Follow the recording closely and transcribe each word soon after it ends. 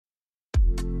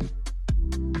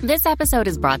This episode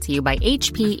is brought to you by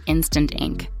HP Instant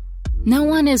Ink. No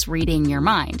one is reading your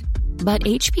mind, but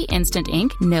HP Instant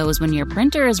Ink knows when your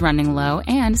printer is running low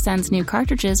and sends new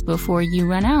cartridges before you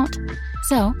run out.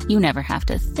 So you never have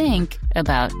to think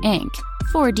about ink.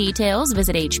 For details,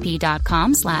 visit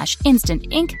hp.com/instant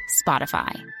ink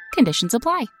Spotify. Conditions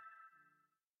apply.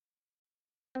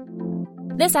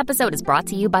 This episode is brought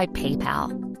to you by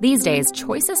PayPal. These days,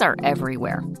 choices are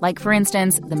everywhere. Like, for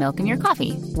instance, the milk in your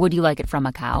coffee. Would you like it from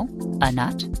a cow, a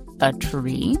nut, a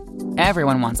tree?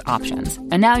 Everyone wants options.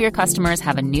 And now your customers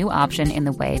have a new option in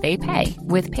the way they pay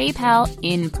with PayPal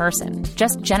in person.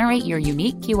 Just generate your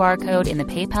unique QR code in the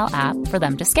PayPal app for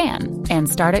them to scan and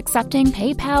start accepting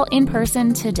PayPal in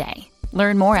person today.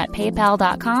 Learn more at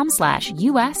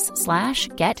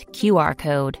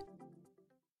paypal.com/US/getQRcode.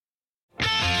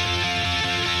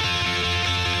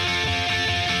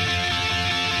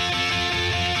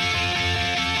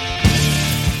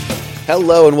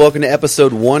 Hello and welcome to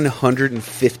episode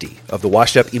 150 of the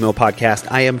Washed Up Emo Podcast.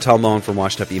 I am Tom Lone from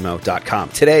washedupemo.com.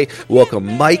 Today,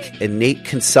 welcome Mike and Nate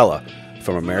Kinsella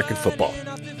from American Football.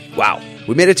 Wow,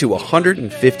 we made it to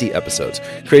 150 episodes.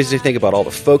 Crazy to think about all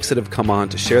the folks that have come on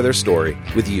to share their story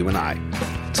with you and I.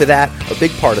 To that, a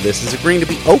big part of this is agreeing to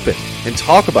be open and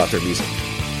talk about their music.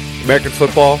 American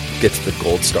Football gets the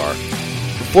gold star.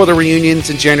 Before the reunions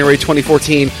in January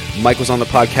 2014, Mike was on the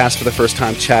podcast for the first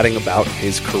time chatting about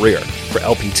his career. For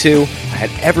LP2, I had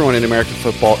everyone in American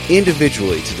Football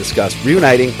individually to discuss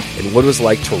reuniting and what it was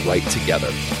like to write together.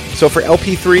 So for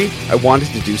LP3, I wanted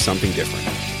to do something different.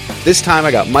 This time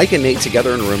I got Mike and Nate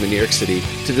together in a room in New York City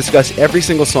to discuss every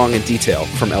single song in detail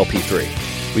from LP3.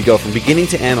 We go from beginning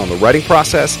to end on the writing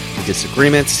process, the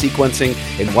disagreements, sequencing,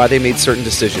 and why they made certain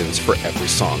decisions for every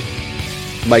song.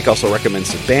 Mike also recommends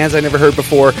some bands I never heard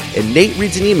before, and Nate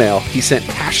reads an email he sent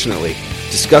passionately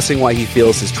discussing why he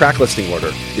feels his track listing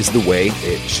order is the way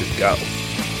it should go.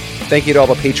 Thank you to all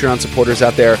the Patreon supporters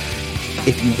out there.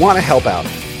 If you want to help out,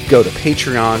 go to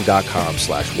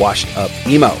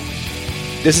patreon.com/washedupemo.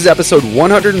 This is episode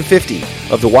 150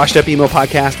 of the Washed Up Emo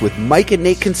Podcast with Mike and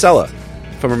Nate Kinsella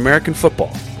from American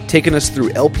Football, taking us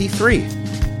through LP3,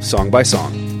 song by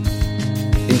song.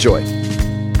 Enjoy.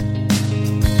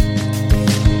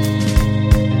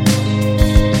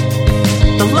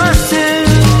 The lessons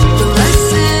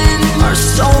are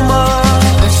so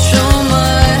much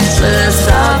less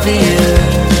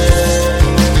obvious.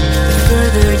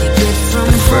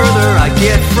 The further I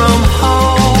get from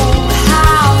home,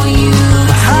 how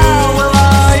will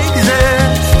I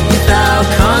exist without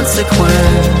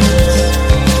consequence?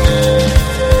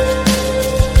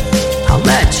 I'll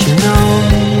let you know.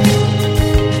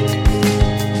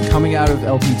 Coming out of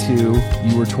LP2,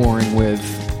 you were touring with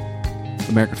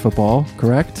American Football,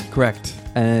 correct? Correct.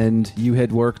 And you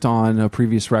had worked on a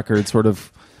previous record sort of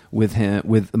with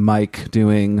Mike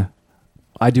doing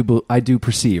I do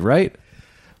perceive, right?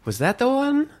 Was that the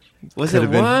one? Was Could it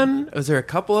have been. one? Was there a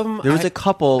couple of them? There was a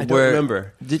couple I don't where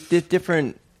remember.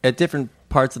 At different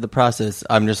parts of the process,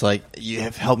 I'm just like, you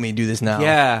have helped me do this now.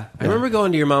 Yeah. I remember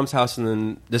going to your mom's house and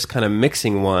then just kind of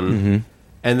mixing one.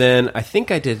 And then I think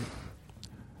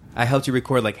I helped you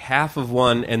record like half of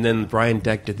one, and then Brian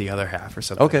Deck did the other half or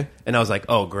something. Okay. And I was like,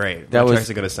 oh, great. That That was- track's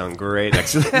going to sound great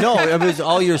next to that. No, it was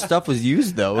all your stuff was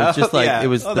used though. It was just like yeah. it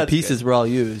was Oh, the that's pieces good. were all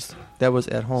used. That was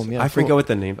at home. Yeah, I forget cool. what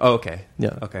the name. Oh, okay.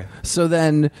 Yeah. Okay. So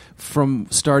then from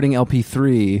starting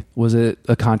LP3, was it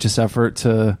a conscious effort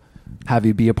to have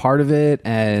you be a part of it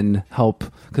and help?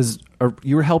 Because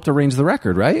you were helped arrange the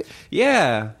record, right?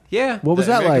 Yeah. Yeah. What was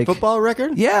The that American like? Football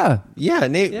record? Yeah. Yeah,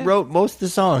 Nate wrote most of the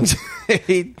songs.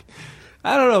 I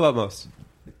don't know about most.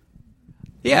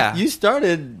 Yeah. You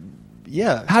started.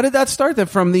 Yeah. How did that start then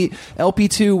from the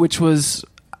LP2, which was,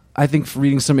 I think,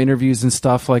 reading some interviews and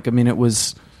stuff, like, I mean, it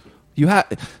was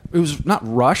not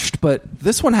rushed, but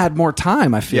this one had more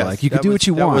time, I feel Yes, like. You could that do was- what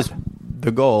you that want. was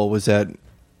the goal was that,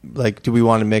 like, do we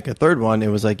want to make a third one? It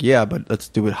was like, yeah, but let's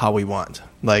do it how we want.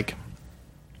 Like,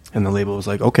 and the label was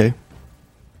like, okay.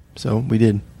 So we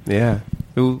did. Yeah.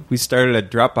 We started a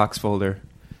Dropbox folder,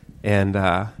 and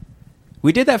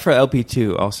we did that for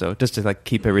LP2 also, just to like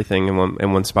keep everything in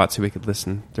one spot so we could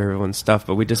listen to everyone's stuff.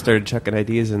 But we just started chucking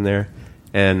ideas in there,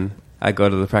 and I go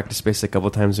to the practice space a couple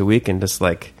times a week and just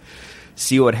like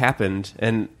see what happened.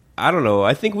 And I don't know,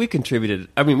 I think we contributed.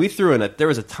 I mean, we threw in there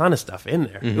was a ton of stuff in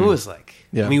there. It was like,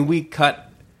 Yeah. I mean, we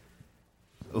cut,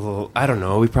 I don't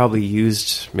know, we probably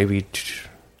used maybe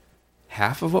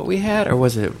half of what we had, or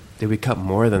did we cut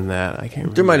more than that? I can't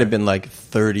remember. There might have been like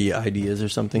 30 ideas or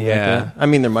something like Yeah. that. I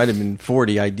mean, there might have been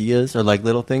 40 ideas or like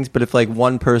little things, but if like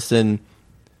one person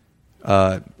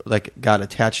like got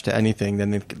attached to anything,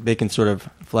 then they can sort of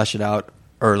flesh it out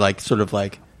or like sort of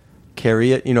like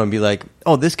carry it, and be like,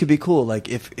 oh, this could be cool. Like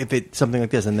if it's something like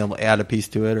this, and they'll add a piece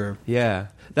to it, or Yeah,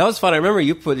 that was fun. I remember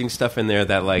you putting stuff in there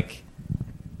that like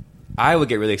I would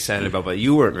get really excited about, but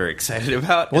you weren't very excited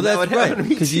about. Well, that's right,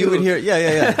 because you would hear,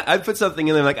 yeah. I'd put something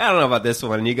in there like, I don't know about this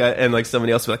one, and like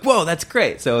somebody else would be like, whoa, that's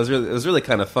great. So it was really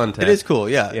kind of fun. It is cool,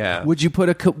 yeah. Yeah. Would you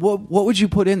put what would you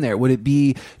put in there? Would it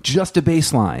be just a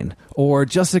bass line, or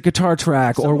just a guitar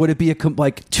track, or would it be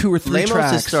like 2 or 3 Lamos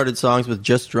tracks? has started songs with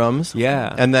just drums,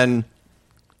 Yeah. and then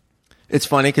it's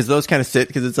funny because those kind of sit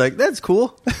because it's like that's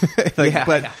cool,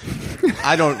 but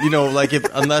I don't, like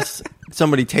unless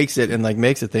somebody takes it and like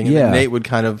makes a thing. And then Nate would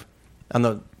kind of on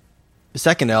the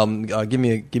second album, give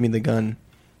me the gun,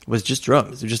 was just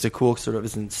drums. It was just a cool sort of,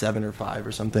 it's in 7 or 5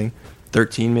 or something,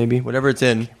 13 maybe, whatever it's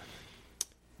in.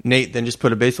 Nate then just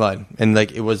put a bass line and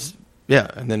like it was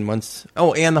and then once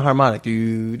and the harmonic,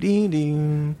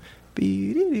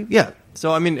 yeah.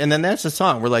 So I mean, and then that's a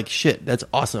song. We're like, shit, that's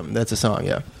awesome. That's a song,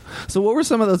 yeah. So what were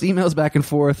some of those emails back and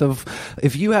forth of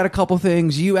if you had a couple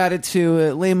things you added to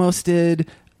it, Lamos did?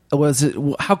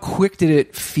 How quick did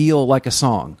it feel like a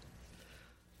song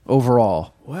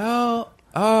overall? Well,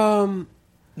 I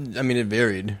mean, it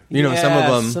varied.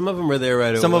 Some of them were there right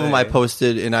away. Some of them I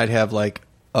posted, and I'd have like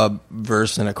a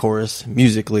verse and a chorus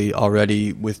musically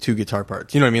already with 2 guitar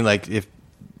parts. You know what I mean? Like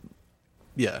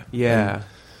yeah. And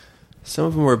some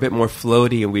of them were a bit more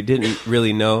floaty, and we didn't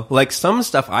really know. Like some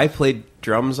stuff I played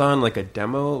drums on, like a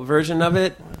demo version of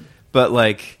it, but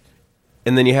like.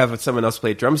 And then you have someone else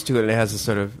play drums to it, and it has a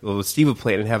sort of Steve would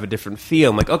play it and have a different feel.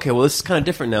 I'm like, okay, well, this is kind of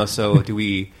different now. So do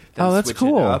we? Then that's switch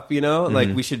cool. It up, Like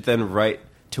we should then write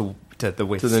to the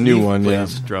way to Steve the new one,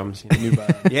 plays drums.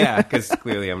 Yeah, because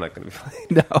clearly I'm not going to be playing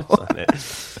drums on it.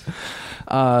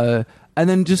 And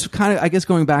then just kind of, I guess,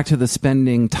 going back to the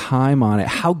spending time on it,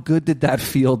 how good did that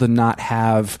feel to not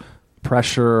have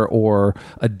pressure or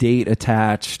a date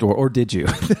attached, or did you?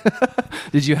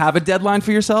 Did you have a deadline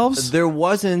for yourselves? There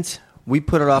wasn't. We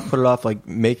put it off like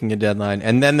making a deadline,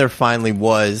 and then there finally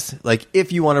was like,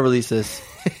 if you want to release this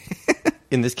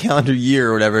in this calendar year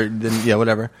or whatever, then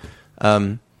whatever.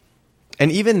 And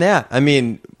even that, I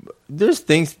mean, there's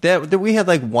things that we had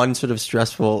like one sort of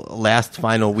stressful last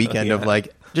final weekend of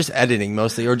like just editing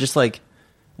mostly, or just like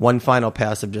one final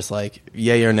pass of just like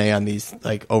yay or nay on these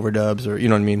like overdubs, or you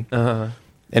know what I mean. And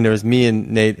there was me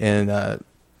and Nate and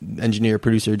engineer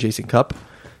producer Jason Cupp.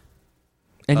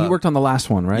 And he worked on the last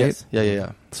one, right? Yes.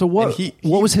 Yeah. So what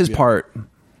was his part?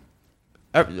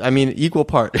 I mean, equal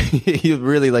part. He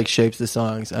really like shapes the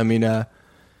songs. I mean,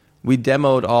 we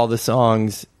demoed all the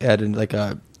songs at like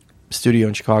a studio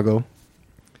in Chicago.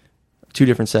 2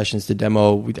 different sessions to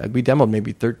demo. We demoed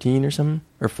maybe 13 or something,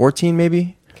 or 14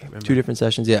 maybe. Can't remember. 2 different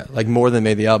sessions. Yeah, like more than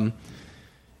made the album.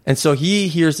 And so he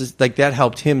hears this, like that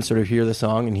helped him sort of hear the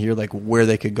song and hear like where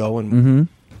they could go and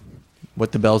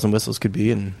what the bells and whistles could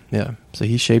be, and so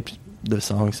he shaped the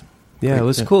songs. Yeah, it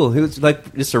was cool. He was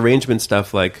like just arrangement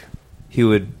stuff. Like he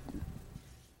would,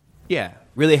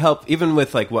 really help even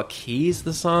with like what keys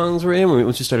the songs were in.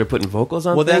 Once you started putting vocals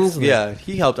on things.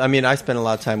 He helped. I mean, I spent a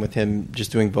lot of time with him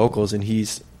just doing vocals, and he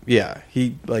finds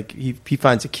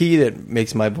a key that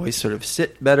makes my voice sort of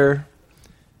sit better.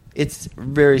 It's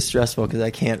very stressful because I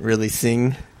can't really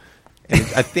sing. And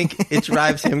I think it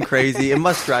drives him crazy. It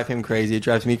must drive him crazy. It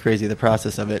drives me crazy, the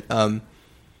process of it.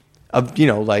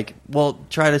 Like, well,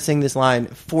 try to sing this line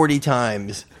 40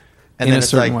 times. And in then a it's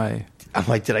certain like, way. I'm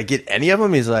like, did I get any of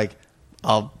them? He's like,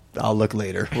 I'll look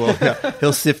later. Well,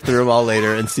 he'll sift through them all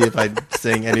later and see if I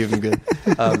sing any of them good.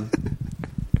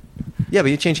 But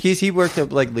he changed keys. He worked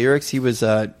up like lyrics. He was,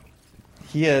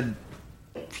 he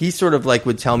sort of like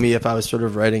would tell me if I was sort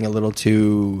of writing a little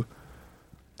too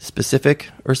specific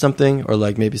or something, or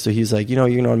like maybe, so he's like, you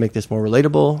want to make this more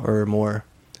relatable or more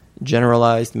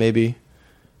generalized maybe.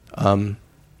 So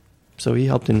he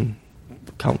helped in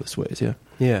countless ways.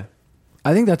 Yeah.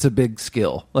 I think that's a big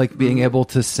skill, like being able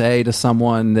to say to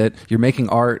someone that you're making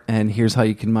art and here's how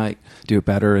you can do it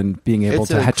better, and being able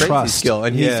it's to a crazy trust. skill,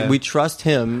 and we trust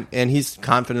him, and he's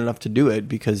confident enough to do it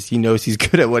because he knows he's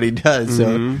good at what he does.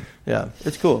 So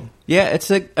it's cool. Yeah,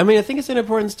 it's like, I mean, I think it's an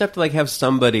important step to like have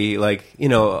somebody like,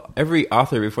 every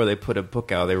author before they put a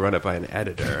book out, they run it by an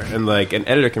editor, and like an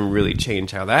editor can really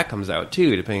change how that comes out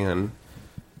too, depending on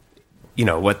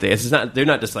what they're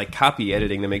not just like copy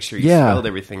editing to make sure you spelled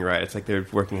everything right. It's like they're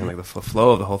working on like the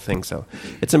flow of the whole thing. So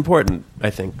it's important,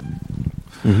 I think.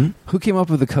 Who came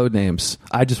up with the code names?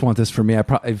 I just want this for me.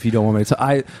 If you don't want me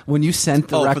to, when you sent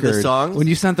the record, for the songs? When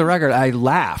you sent the record, I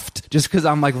laughed just because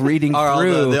I'm like reading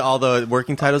through all the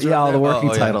working titles. all the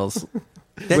working titles.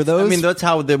 Were those? I mean, that's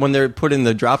how when they're put in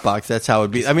the Dropbox. That's how it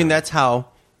would be. I mean, that's how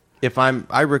if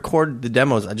I record the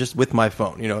demos just with my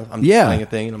phone. You know, I'm Yeah. just playing a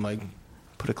thing and I'm like,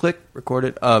 put a click, record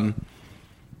it.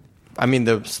 I mean,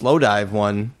 the Slow Dive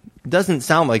one doesn't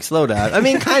sound like Slow Dive. I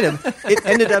mean, kind of. It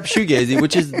ended up shoegazy,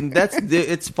 which is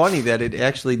it's funny that it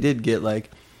actually did get like,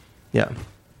 yeah.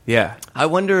 Yeah. I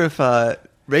wonder if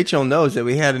Rachel knows that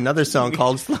we had another song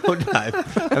called Slow Dive,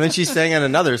 and then she sang on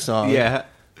another song. Yeah.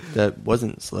 That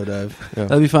wasn't Slow Dive. Yeah.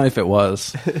 That'd be funny if it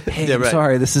was. Hey, Yeah, I'm right.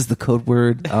 sorry, this is the code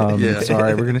word. Yeah.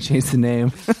 Sorry, we're gonna change the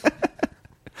name.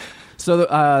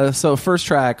 So first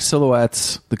track,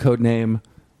 Silhouettes, the code name,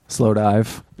 Slow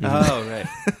Dive. Oh,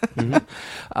 right.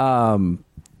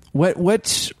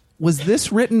 What was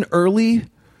this written early?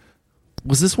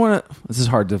 Was this one? This is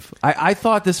hard to. I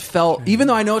thought this felt, even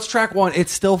though I know it's track one, it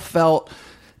still felt.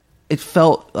 It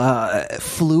felt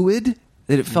fluid.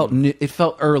 That it felt. It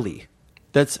felt early.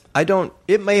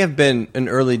 It may have been an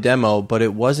early demo, but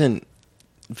it wasn't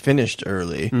finished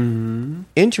early. Mm-hmm.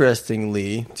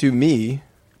 Interestingly, to me,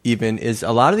 even is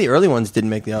a lot of the early ones didn't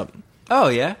make the album. Oh,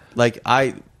 yeah.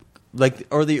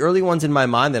 Or the early ones in my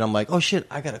mind that I'm like, oh shit,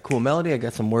 I got a cool melody, I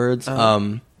got some words.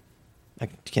 I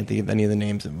can't think of any of the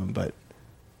names of them, but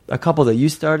a couple that you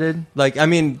started. Like, I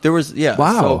mean, there was, yeah.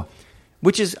 Wow. So,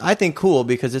 which is, I think, cool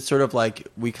because it's sort of like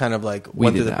we kind of like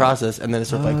went did through the that. process, and then it's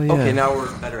sort of like, yeah. okay, now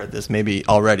we're better at this, maybe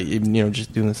already, even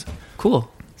just doing this. Cool.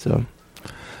 So,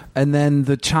 And then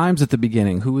the chimes at the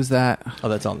beginning. Who was that? oh,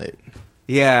 that's all Nate.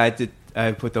 Yeah, I did.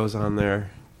 I put those on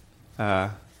there.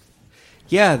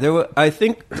 Yeah, there were. I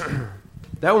think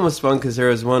that one was fun because there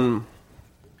was one.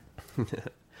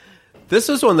 This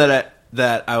was one that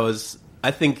I was.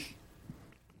 I think.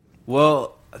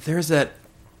 Well, there's that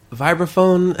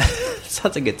vibraphone.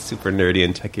 Sounds like it's super nerdy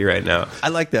and techie right now. I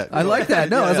like that. I like that.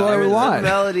 No, that's what I would There's a want.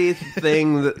 melody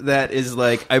thing that is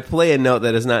like I play a note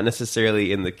that is not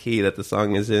necessarily in the key that the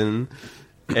song is in,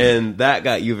 and that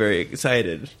got you very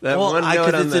excited. That Well, one note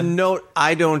because on it's the, a note,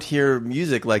 I don't hear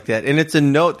music like that, and it's a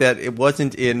note that it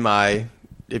wasn't in my.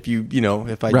 If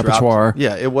I Repertoire. dropped,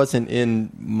 yeah, it wasn't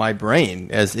in my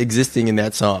brain as existing in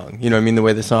that song. You know what I mean? The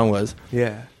way the song was.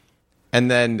 yeah. And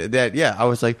then that, yeah, I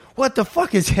was like, what the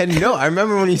fuck is that note? I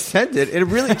remember when he sent it, it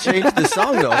really changed the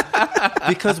song, though.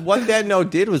 Because what that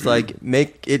note did was, like,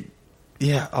 make it,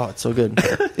 yeah, oh, it's so good.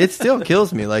 It still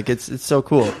kills me. Like, it's so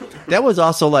cool. That was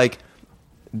also, like,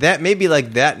 that maybe,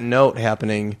 like, that note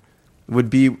happening would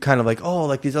be kind of like, oh,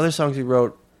 like, these other songs we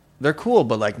wrote, they're cool,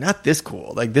 but, like, not this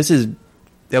cool. Like,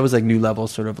 that was, like, new level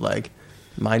sort of, like,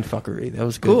 mindfuckery. That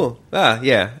was good. Cool.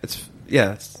 Yeah.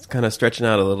 It's kind of stretching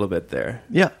out a little bit there.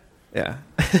 Yeah. Yeah.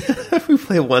 We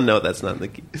play one note that's not in the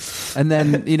key. And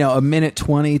then a minute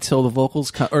 20 till the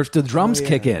vocals or the drums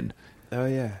kick in, Oh,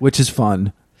 yeah. which is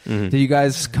fun. Mm-hmm. Are you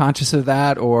guys conscious of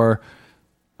that, or?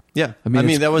 Yeah, I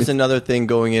mean, that was it's- another thing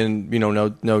going in.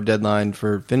 No deadline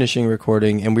for finishing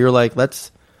recording, and we were like, I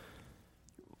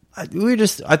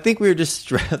think we were just.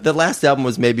 The last album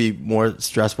was maybe more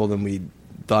stressful than we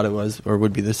thought it was, or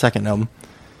would be the second album.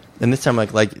 And this time,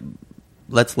 like,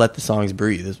 let's let the songs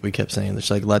breathe, as we kept saying.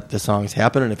 Just like let the songs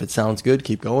happen, and if it sounds good,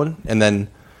 keep going. And then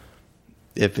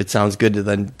if it sounds good to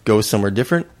then go somewhere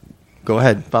different, go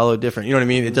ahead, follow different. You know what I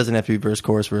mean? It doesn't have to be verse,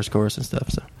 chorus, and stuff.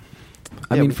 So.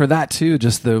 I mean, for that too,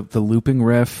 just the looping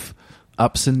riff,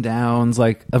 ups and downs,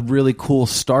 like a really cool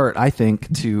start, I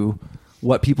think, to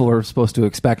what people are supposed to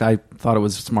expect. I thought it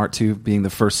was smart too, being the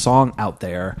first song out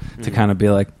there to kind of be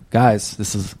like, guys,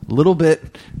 this is a little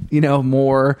bit,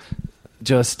 more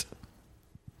just,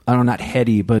 I don't know, not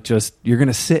heady, but just you're going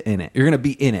to sit in it. You're going to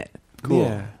be in it. Cool.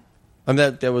 Yeah. And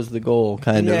that was the goal,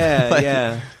 kind of. Yeah, Like,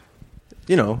 yeah.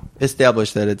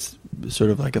 Establish that it's sort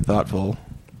of like a thoughtful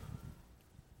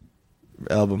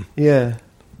album. Yeah.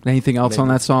 Anything else Maybe. on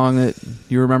that song that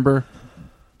you remember?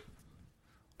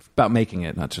 About making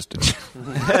it, not just...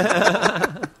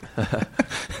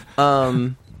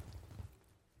 I'm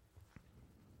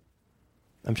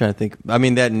trying to think. I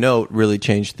mean, that note really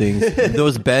changed things.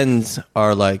 Those bends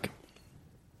are like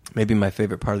maybe my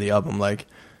favorite part of the album. Like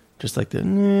just like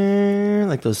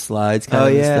like those slides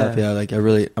kind of stuff. Yeah, like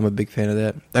I'm a big fan of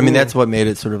that. I mean, that's what made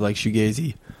it sort of like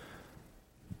shoegazy.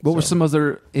 What were some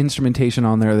other instrumentation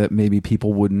on there that maybe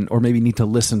people wouldn't, or maybe need to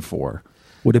listen for?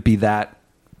 Would it be that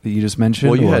you just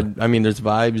mentioned? Well, or- there's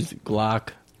Vibes, Glock.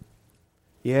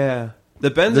 Yeah. The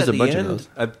bends There's at a the bunch of end,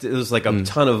 those. it was like a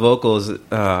ton of vocals.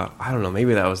 I don't know,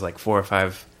 maybe that was like 4 or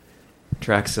 5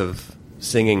 tracks of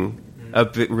singing a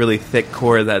really thick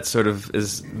chord that sort of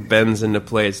bends into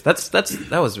place. That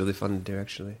was really fun to do,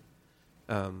 actually.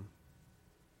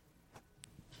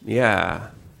 Yeah.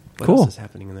 What Cool. else is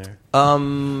happening in there?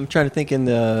 Trying to think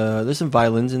there's some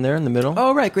violins in there in the middle.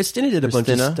 Oh, right. Christina did a bunch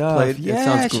of Christina stuff. played. Yeah, It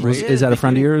sounds she great. did. Is that a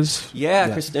friend of yours? Yeah,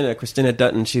 Christina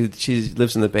Dutton. She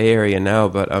lives in the Bay Area now,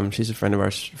 but she's a friend of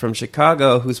ours from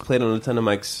Chicago who's played on a ton of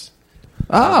Mike's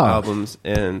albums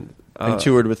and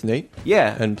toured with Nate.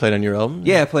 Yeah, And played on your album.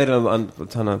 yeah, played on a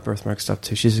ton of Birthmark stuff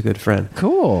too. She's a good friend.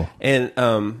 Cool. And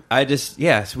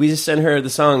so we just sent her the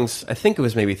songs. I think it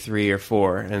was maybe 3 or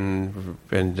 4, and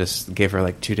just gave her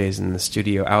like 2 days in the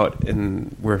studio out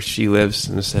in where she lives,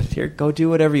 and said, "Here, go do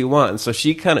whatever you want." And so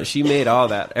she made all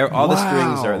that, all the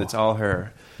strings that's all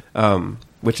her,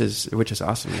 which is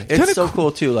awesome. It's so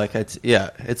cool too. Like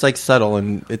it's like subtle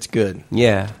and it's good.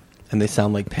 Yeah, And they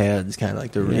sound like pads, kind of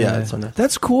like they're it's so nice.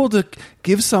 That's cool to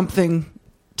give something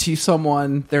to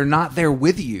someone. They're not there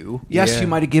with you. Yes, Yeah. you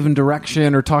might have given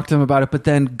direction or talked to them about it, but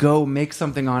then go make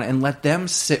something on it and let them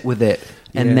sit with it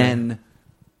and then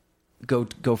go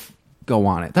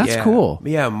on it. That's cool.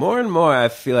 Yeah, more and more I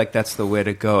feel like that's the way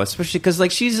to go, especially because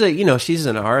like she's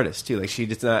an artist too. Like she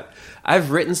does not.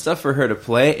 I've written stuff for her to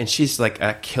play, and she's like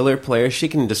a killer player. She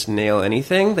can just nail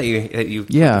anything that you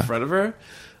put in front of her.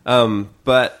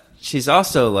 But she's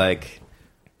also like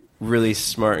really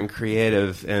smart and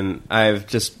creative, and I've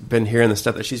just been hearing the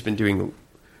stuff that she's been doing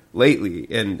lately,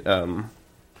 and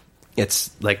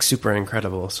it's like super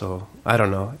incredible. So I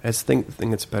don't know. I just think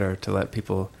it's better to let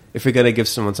people. If you're gonna give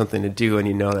someone something to do, and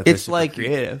you know that they're It's super like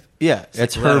creative, Yeah,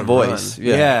 it's like, let her 'em voice. run.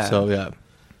 Yeah. Yeah. So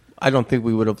I don't think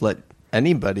we would have let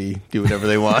anybody do whatever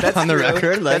they want on the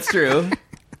record. Like, That's true.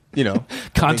 You know,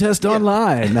 Contest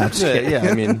online. That's yeah.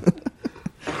 I mean,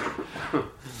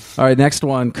 All right, next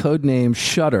one, codename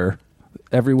Shudder.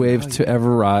 Every Wave to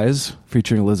Ever Rise,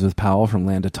 featuring Elizabeth Powell from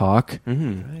Land of Talk.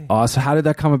 Mm-hmm. Awesome. How did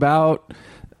that come about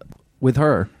with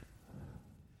her?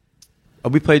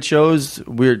 we played shows.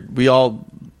 We all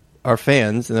are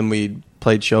fans, and then we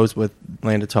played shows with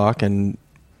Land of Talk, and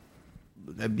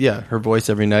her voice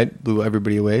every night blew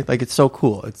everybody away. Like it's so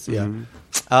cool. It's and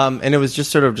it was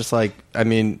just sort of just like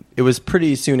it was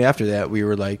pretty soon after that we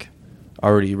were like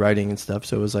already writing and stuff.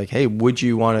 So it was like, hey, would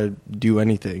you want to do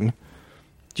anything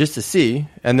just to see?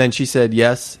 And then she said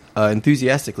yes,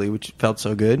 enthusiastically, which felt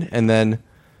so good. And then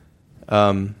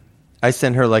I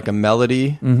sent her like a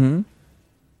melody. Mm-hmm.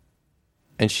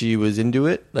 And she was into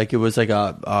it. Like it was like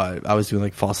I was doing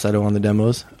like falsetto on the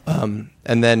demos. And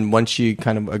then once she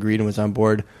kind of agreed and was on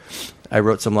board, I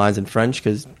wrote some lines in French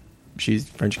because she's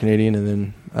French Canadian. And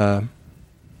then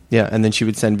and then she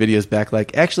would send videos back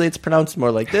like, actually it's pronounced more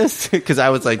like this, because I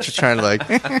was like just trying to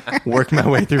like work my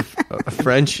way through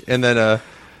French. And then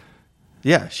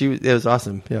it was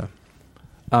awesome. Yeah.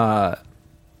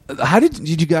 How did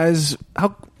you guys?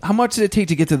 How much did it take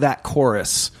to get to that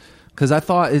chorus? Because I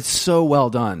thought it's so well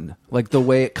done, like the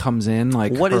way it comes in.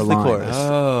 Like What her is the line. chorus?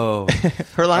 Oh,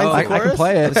 Her line's the I chorus? can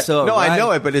play it. So No, I right-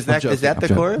 know it, but is that joking, is that I'm the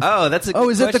joking. chorus? Oh, that's a. Oh,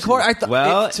 good is it the question. chorus?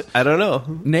 Well, I don't know.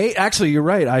 Nate, actually, you're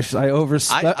right. I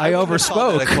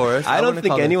overspoke. Chorus. I don't wouldn't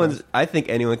think call it a anyone's. chorus. I think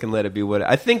anyone can let it be what.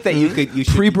 I think that you should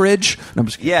Pre-bridge. No, I'm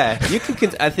just kidding. Yeah, you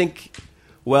can. I think.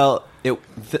 Well,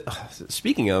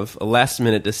 speaking of a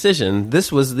last-minute decision,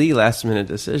 this was the last-minute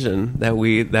decision that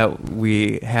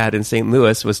we had in St.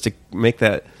 Louis, was to make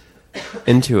that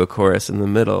into a chorus in the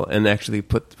middle and actually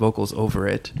put vocals over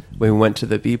it when we went to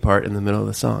the B part in the middle of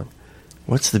the song.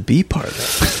 What's the B part?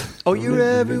 Oh, you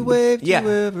every wave, Yeah. you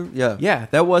ever, yeah. Yeah,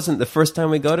 that wasn't the first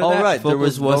time we go to Oh, that. right, there Vocals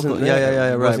was wasn't vocal- there.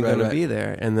 yeah, It right, wasn't right, going right. to be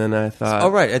there, and then I thought, Oh,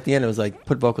 right. At the end, it was like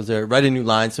put vocals there, write a new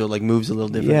line so it like moves a little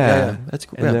different. yeah, That's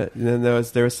cool. And Yeah. then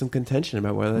there was some contention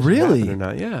about whether that should Really? happen or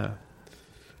not. Yeah,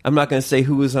 I'm not going to say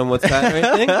who was on what side or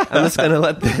anything. I'm just going to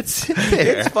let that sit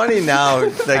there. It's funny now.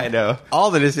 Like, I know.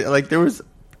 all that is like we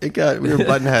were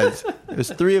button heads. It was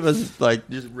three of us like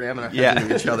just ramming our heads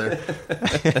into each other.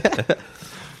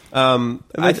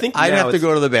 I think I'd now have to it's-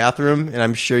 go to the bathroom, and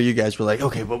I'm sure you guys were like,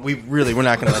 okay, but we're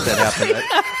not going to let that happen.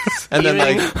 Right? And then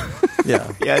like,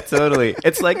 yeah. Yeah, totally.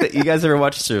 It's like that. You guys ever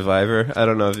watch Survivor? I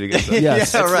don't know if you guys. Yes. Yeah,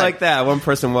 It's right. like that. One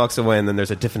person walks away, and then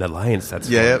there's a different alliance. That's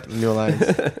Yeah, formed. new lines.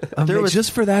 There was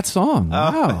just for that song.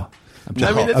 Wow.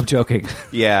 I'm joking.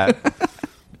 Yeah.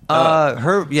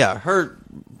 Her.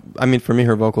 I mean, for me,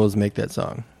 her vocals make that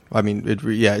song. I mean,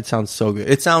 it sounds so good.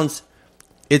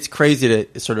 It's crazy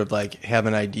to sort of like have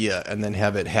an idea and then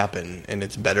have it happen, and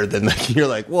it's better than like you're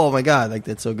like, whoa, my god, like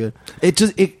that's so good. It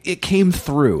just it came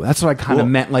through. That's what I kind of Cool.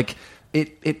 meant. Like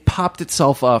it popped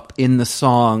itself up in the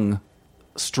song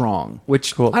strong,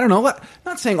 which Cool. I don't know.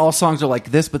 Not saying all songs are like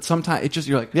this, but sometimes it just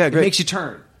you're like, Yeah, it great. makes you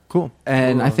turn. Cool.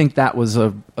 And I think that was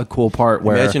a cool part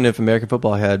where Imagine if American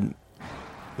football had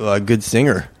a good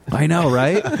singer. I know,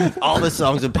 right? All the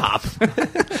songs in pop.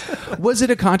 Was it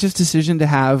a conscious decision to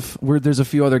have where there's a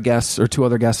few other guests or two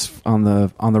other guests on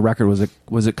the record?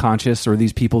 Was it conscious, or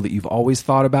these people that you've always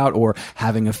thought about, or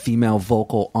having a female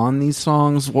vocal on these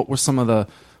songs? What were some of the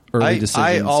early decisions?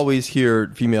 I always hear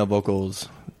female vocals,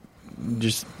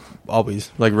 just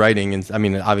always, like writing, and I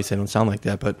mean, obviously I don't sound like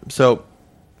that, but so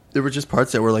there were just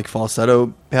parts that were like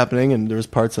falsetto happening, and there was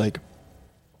parts like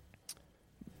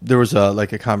there was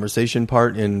like a conversation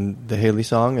part in the Haley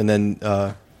song, and then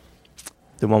the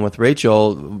one with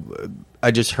Rachel,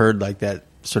 I just heard like that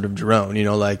sort of drone, you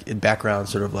know, like in background,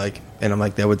 sort of like, and I'm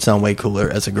like, that would sound way cooler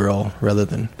as a girl rather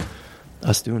than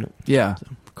us doing it. Yeah, so.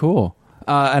 Cool.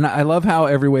 And I love how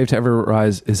Every Wave to Ever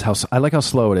Rise is I like how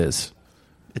slow it is.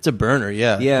 It's a burner,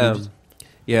 yeah.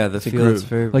 Yeah, the feel is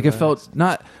very like it felt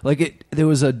not like it. There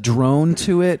was a drone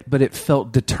to it, but it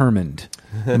felt determined.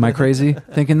 Am I crazy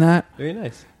thinking that? very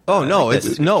nice. Oh no,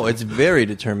 it's very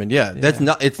determined. Yeah, that's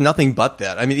not. It's nothing but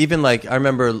that. I mean, even like I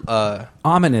remember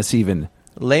ominous. Even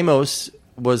Lemos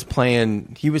was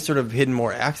playing. He was sort of hitting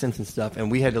more accents and stuff,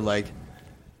 and we had to like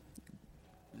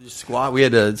We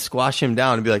had to squash him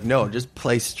down and be like, no, just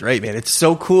play straight, man. It's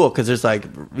so cool because there's like,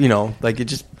 you know, like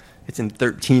it's in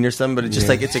 13 or something, but it's just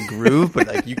like it's a groove, but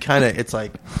like you kind of it's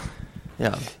like,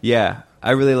 yeah.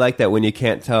 I really like that when you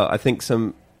can't tell. I think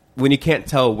when you can't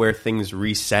tell where things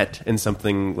reset in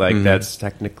something like that's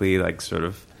technically like sort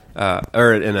of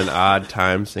or in an odd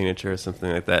time signature or something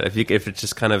like that. If it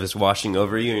just kind of is washing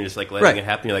over you and you're just like letting it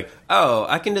happen, you're like, oh,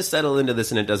 I can just settle into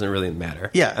this and it doesn't really matter.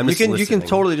 Yeah, I'm just you can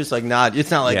totally just like nod. It's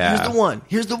not like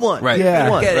here's the one, right? Yeah,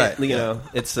 one. Right. You know,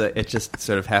 it's just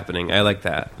sort of happening. I like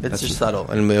that. It's just subtle,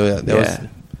 and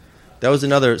that was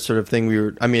another sort of thing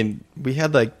we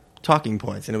had like talking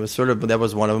points, and it was sort of that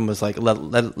was one of them was like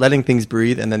letting things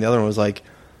breathe, and then the other one was like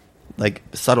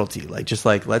subtlety, like just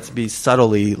like let's be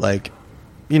subtly like,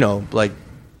 you know, like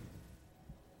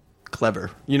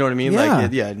clever, you know what I mean? Yeah.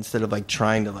 Like instead of like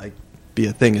trying to like be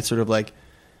a thing, it's sort of like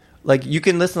you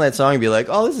can listen to that song and be like,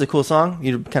 oh, this is a cool song,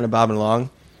 you're kind of bobbing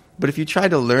along, but if you try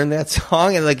to learn that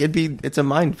song and like it's a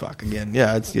mind fuck again.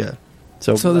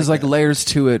 So there's like layers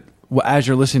to it as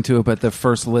you're listening to it, but the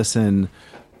first listen,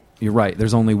 you're right.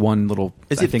 There's only one little.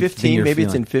 Is it 15? Maybe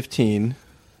it's in 15.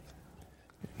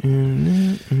 Yeah,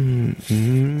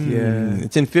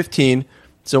 it's in 15.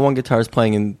 So one guitar is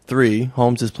playing in 3.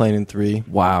 Holmes is playing in 3.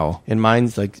 Wow. And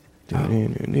mine's like.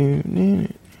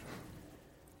 And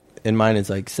mine is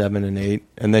like 7 and 8.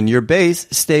 And then your bass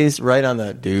stays right on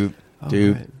the doop,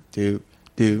 doop, doop,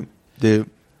 doop, doop,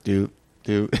 doop,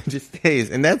 doop. It just stays,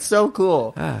 and that's so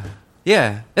cool.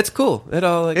 Yeah, it's cool. It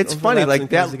all like it's funny like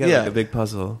that. Together, like a big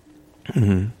puzzle.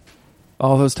 Mm-hmm.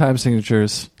 All those time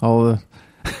signatures, all the.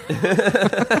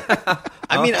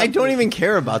 I mean, I don't even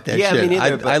care about that shit. Me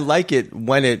neither, I like it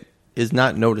when it is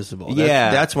not noticeable.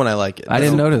 That's when I like it. I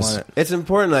didn't notice. It's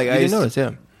important. Like I didn't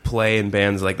notice. Play in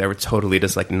bands like that were totally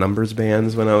just like numbers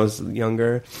bands when I was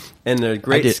younger, and they're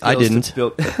great. I didn't. To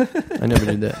build. I never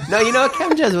did that. No, you know,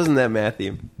 Chem Jazz wasn't that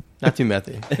mathy. Not too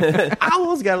mathy.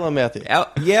 Owls got a little mathy.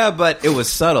 Yeah, but it was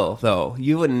subtle though.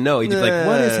 You wouldn't know. You'd be like,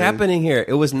 "What is happening here?"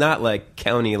 It was not like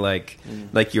county, like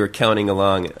you were counting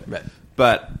along. Right.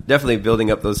 But definitely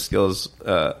building up those skills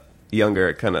younger,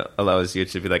 it kind of allows you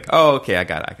to be like, "Oh, okay, I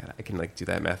got it. I can like do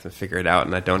that math and figure it out,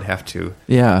 and I don't have to."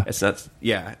 Yeah. It's not.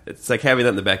 Yeah, it's like having that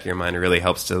in the back of your mind. It really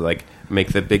helps to like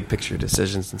make the big picture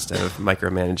decisions instead of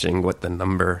micromanaging what the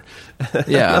number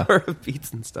of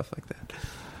beats and stuff like that.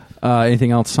 Anything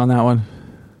else on that one?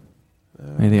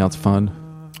 Anything else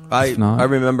fun? I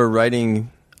remember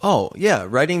writing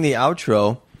the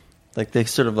outro, like the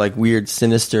sort of like weird,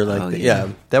 sinister, like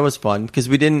that was fun because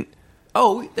we didn't.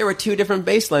 Oh, there were 2 different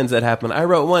bass lines that happened. I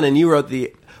wrote one, and you wrote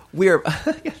the.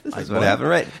 This is what happened,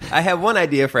 right? I have one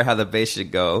idea for how the bass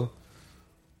should go,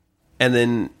 and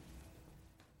then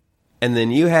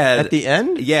you had at the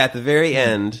end. Yeah, at the very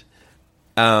end.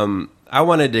 I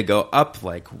wanted to go up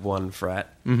like 1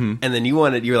 fret, and then you were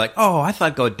like, oh, I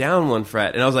thought go down 1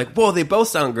 fret, and I was like, whoa, they both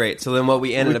sound great. So then what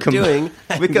we ended up doing,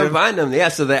 we combined them. Yeah,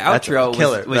 so the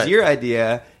outro was your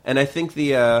idea, and I think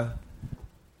the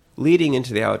leading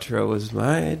into the outro was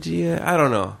my idea. I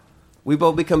don't know. We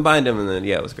combined them, and then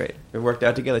it was great. It worked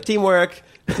out together. Teamwork.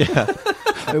 Yeah,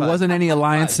 it wasn't any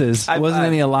alliances. It wasn't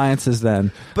any alliances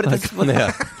then. But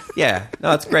yeah,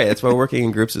 no, it's great. That's why working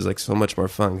in groups is like so much more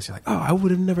fun. Because you're like, oh, I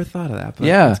would have never thought of that. But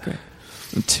that's great.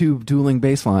 2 dueling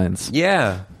bass lines.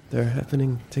 Yeah, they're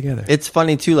happening together. It's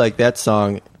funny too, like that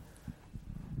song.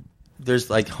 There's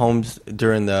like Holmes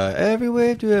during the every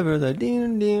wave to ever the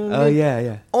ding ding. Oh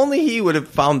yeah. Only he would have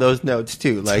found those notes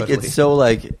too. Like totally. It's so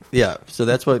like so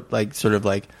that's what like sort of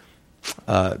like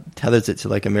tethers it to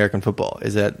like American football.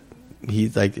 Is that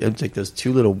he's like it's like those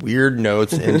two little weird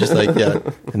notes and just like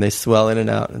and they swell in and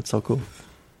out. It's so cool.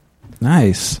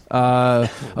 Nice.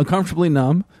 Uncomfortably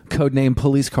Numb, codename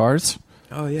Police Cars.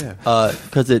 Oh yeah,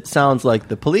 because it sounds like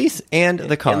the police and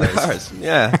the cars. And the cars.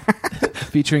 Yeah.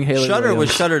 Featuring Haley Shudder Williams.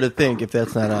 was Shudder to think, if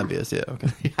that's not obvious. Yeah, okay.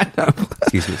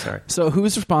 Excuse me, sorry. So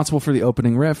who's responsible for the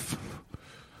opening riff?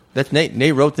 That's Nate.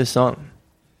 Nate wrote this song.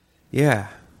 Yeah.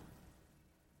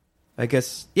 I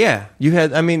guess, yeah. You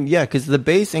had, I mean, yeah, because the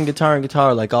bass and guitar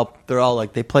like they're all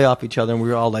like they play off each other, and we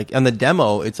were all like, on the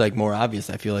demo, it's like more obvious.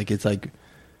 I feel like it's like,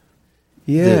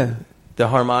 Yeah. the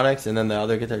harmonics, and then the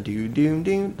other guitar, do do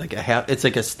do, like a half. It's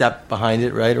like a step behind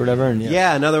it, right, or whatever. And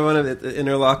Yeah, another one of the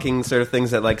interlocking sort of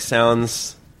things that like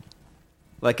sounds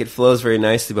like it flows very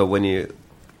nicely, but when you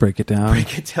Break it down.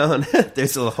 break it down,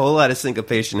 there's a whole lot of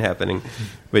syncopation happening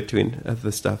between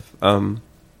the stuff.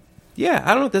 Yeah,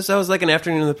 I don't know. That was like an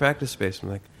afternoon in the practice space. I'm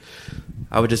like,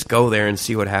 I would just go there and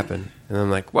see what happened, and I'm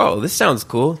like, whoa, this sounds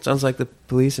cool. It sounds like the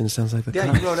police, and it sounds like the Yeah,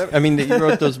 cops. you wrote. I mean, you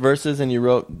wrote those verses, and you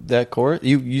wrote that chorus.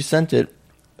 You sent it,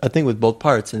 I think, with both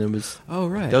parts, and it was. Oh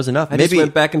right, That was enough. I just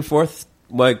went back and forth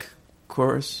like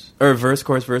chorus or verse,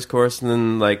 chorus, and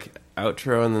then like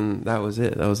outro, and then that was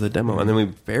it. That was the demo, and then we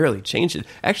barely changed it.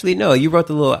 Actually, no, you wrote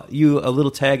a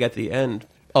little tag at the end.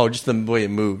 Oh, just the way it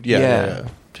moved. Yeah.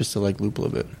 Just to like loop a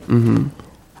little bit. And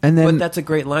then But that's a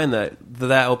great line that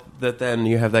then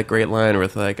you have that great line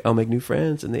with like, I'll make new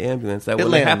friends in the ambulance. That It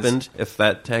wouldn't have lands. happened if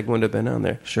that tag wouldn't have been on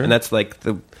there. Sure. And that's like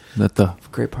the the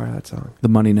great part of that song.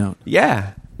 money note.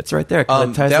 Yeah, it's right there. 'Cause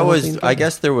it ties the That whole was, thing I together.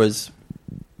 guess there was,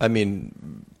 I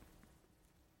mean,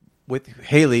 with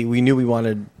Haley, we knew we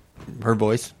wanted her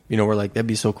voice. You know, we're like, that'd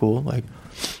be so cool. Like,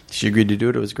 she agreed to do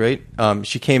it. It was great.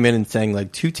 She came in and sang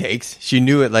like 2 takes. She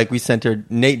knew it. Like, we sent her,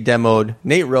 Nate demoed,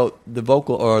 Nate wrote the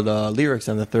vocal or the lyrics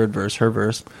on the third verse, her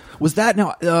verse. Was that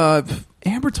now?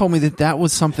 Amber told me that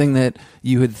was something that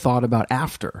you had thought about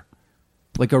after.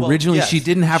 Like originally, yes. she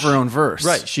didn't have her own verse.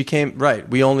 Right. She came, right.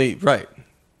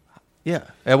 Yeah.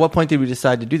 At what point did we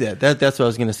decide to do that? That's what I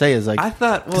was going to say is like, I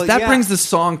thought, well, that yeah. brings the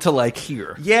song to like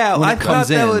here. Yeah, when I it comes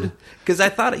thought that in. would, because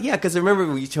I remember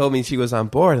when you told me she was on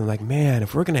board, and I'm like, man,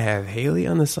 if we're gonna have Haley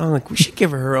on the song, like we should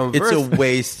give her own it's verse. a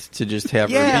waste to just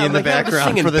have her Yeah, be in I'm the like, have her background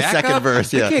singing for the backup? second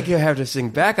verse. Yeah. You can't have to sing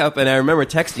backup. And I remember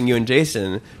texting you and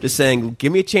Jason, just saying,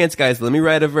 "Give me a chance, guys. Let me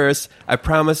write a verse. I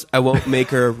promise I won't make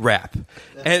her rap."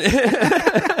 And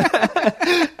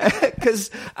because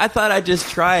I thought I'd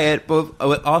just try it, but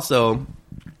also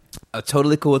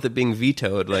totally cool with it being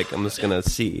vetoed. Like I'm just gonna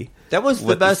see. That was the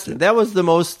what best. this- That was the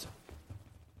most.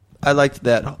 I liked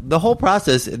that. The whole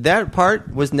process, that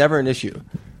part was never an issue.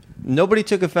 Nobody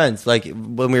took offense. Like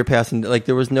when we were passing, like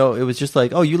there was no. It was just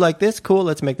like, oh, you like this? Cool,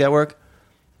 let's make that work.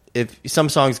 If some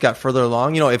songs got further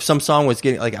along, you know, if some song was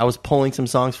getting like I was pulling some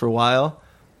songs for a while.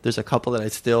 There's a couple that I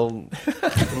still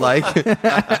like,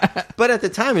 but at the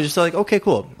time it's just like, okay,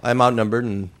 cool. I'm outnumbered,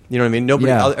 and you know what I mean.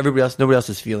 Nobody else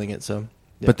is feeling it. So,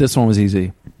 yeah. But this one was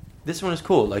easy. This one is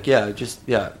cool. Like, yeah,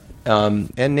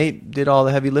 and Nate did all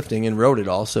the heavy lifting and wrote it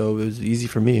all, so it was easy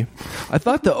for me. I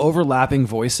thought the overlapping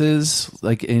voices,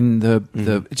 like in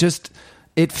the just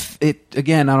it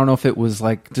again. I don't know if it was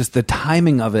like just the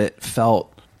timing of it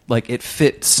felt like it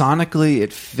fit sonically.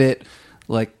 It fit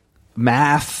like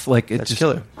math. Like it That's just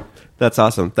killer. That's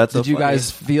awesome. That's Did you guys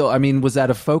feel? I mean, was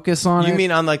that a focus on it? You mean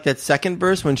on like that second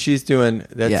verse when she's doing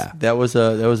that? Yeah. That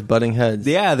was butting heads.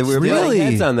 Yeah, we were Really? really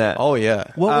heads on that. Oh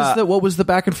yeah. what was the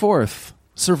back and forth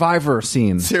Survivor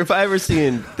scene? Survivor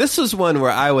scene. This was one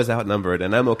where I was outnumbered,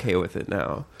 and I'm okay with it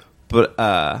now. But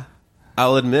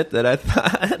I'll admit that I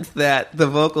thought that the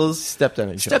vocals Stepped on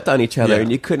each other, Yeah.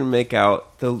 and you couldn't make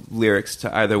out the lyrics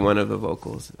to either one of the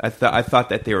vocals. I thought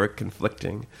that they were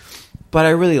conflicting, but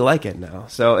I really like it now.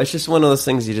 So it's just one of those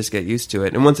things you just get used to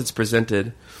it. And once it's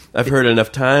presented, I've heard it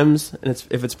enough times, and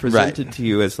if it's presented to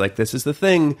you as like this is the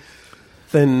thing,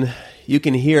 then you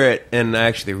can hear it, and I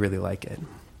actually really like it.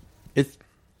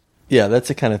 Yeah, that's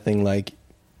the kind of thing like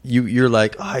you're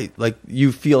like,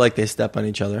 you feel like they step on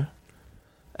each other.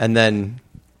 And then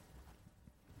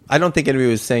I don't think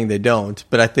anybody was saying they don't,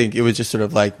 but I think it was just sort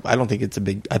of like, I don't think it's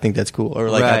I think that's cool. Or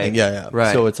like, I think, yeah.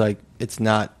 Right. So it's like, it's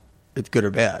good or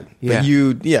bad. Yeah. But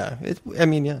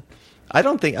I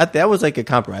don't think, that was like a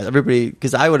compromise. Everybody,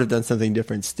 because I would have done something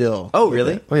different still. Oh,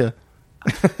 really? Oh, yeah.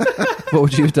 What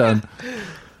would you have done?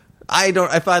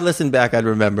 If I listened back, I'd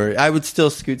remember. I would still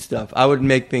scoot stuff. I would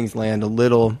make things land a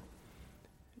little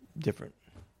different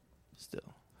still.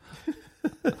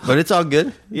 But it's all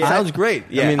good. Yeah. Sounds great.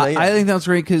 Yeah. I mean, I think that's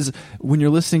great because when you're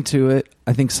listening to it,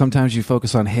 I think sometimes you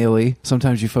focus on Haley,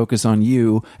 sometimes you focus on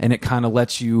you, and it kind of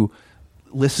lets you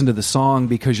listen to the song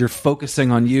because you're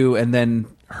focusing on you, and then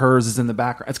hers is in the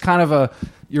background. It's kind of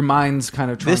your mind's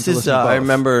kind of trying This to is listen to both. I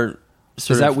remember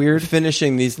sort Is that of weird?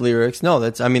 finishing these lyrics. No,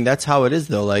 that's how it is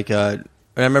though. Like I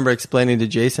remember explaining to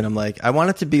Jason, I'm like, I want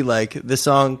it to be like this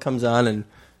song comes on and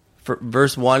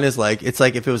verse 1 is like, it's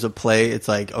like if it was a play, it's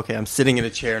like, okay, I'm sitting in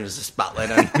a chair and there's a spotlight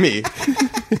on me.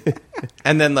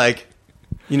 And then like,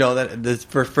 you know, that the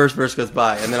first verse goes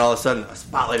by and then all of a sudden a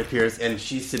spotlight appears and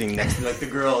she's sitting next to like the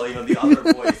girl, you know, the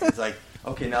other voice is like,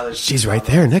 okay, now there's She's right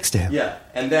there next to him. Yeah.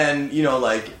 And then, you know,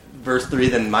 like verse 3,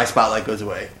 then my spotlight goes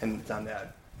away and it's on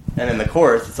that. And in the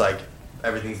chorus, it's like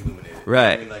everything's illuminated.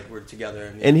 Right. I mean, like we're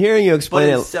together. And hearing you but explain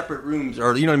in it, separate rooms,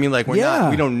 or you know what I mean? Like we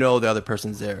don't know the other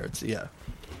person's there. It's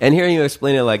and hearing you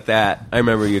explain it like that, I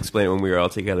remember you explained it when we were all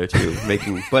together too,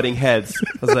 butting heads.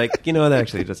 I was like, you know, that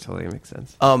actually just totally makes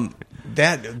sense.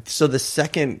 So the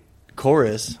second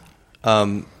chorus,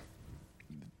 that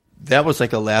was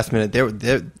like a last minute.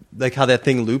 There, like how that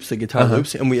thing loops, the guitar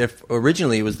loops, and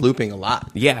originally it was looping a lot.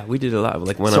 Yeah, we did a lot,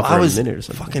 like went So on for I was a minute or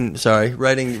something.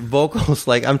 writing vocals.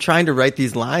 Like I'm trying to write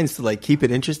these lines to like keep it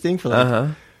interesting for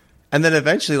like. And then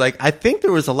eventually, like, I think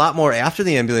there was a lot more after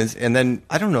the ambulance. And then,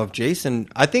 I don't know if Jason...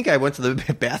 I think I went to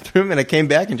the bathroom and I came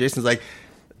back and Jason's like,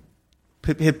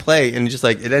 hit play. And just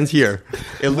like, it ends here.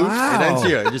 It loops, Wow. it ends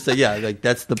here. Just like, yeah, like,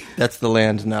 that's the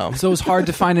land now. So it was hard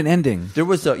to find an ending. There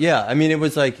was I mean, it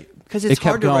was like... Because it's It kept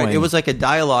hard to write. going. It was like a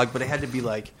dialogue, but it had to be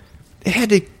like... It had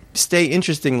to stay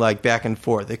interesting, like, back and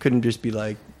forth. It couldn't just be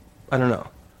like... I don't know.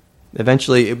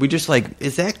 Eventually, we just like,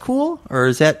 is that cool? Or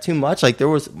is that too much? Like, there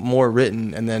was more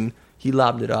written and then... He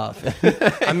lobbed it off.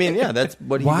 I mean, yeah, that's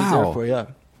what he was there for, yeah.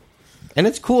 And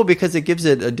it's cool because it gives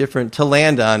it a different... To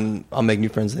land on I'll Make New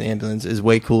Friends in the Ambulance is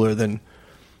way cooler than,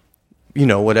 you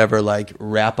know, whatever, like,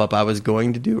 wrap-up I was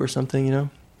going to do or something, you know?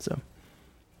 So,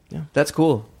 yeah. That's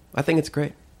cool. I think it's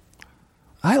great.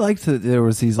 I liked that there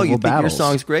was these little You think battles. your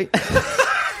song's great?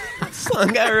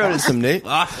 Song I wrote it some, Nate.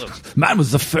 Awesome. Mine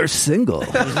was the first single.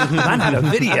 Mine had a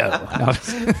video.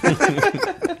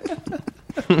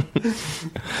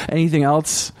 Anything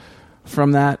else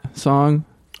from that song?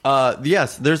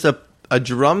 Yes, there's a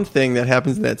drum thing that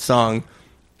happens in that song,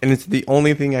 and it's the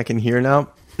only thing I can hear now.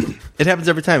 It happens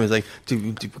every time. It's like he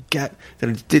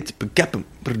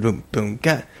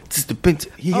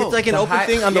hits like an open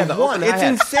thing on the one. It's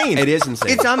insane. It is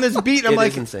insane. It's on this beat. I'm It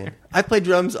like, is insane. I played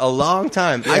drums a long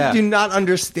time. Yeah. I do not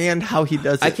understand how he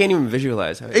does it. I can't even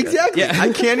visualize how he does it. Exactly. Yeah.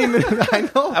 I can't even. I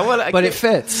know. But it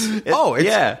fits.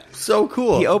 It's so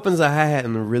cool. He opens a hi-hat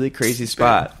in a really crazy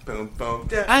spot. Boom, boom,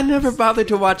 boom. I never bothered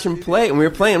to watch him play. When we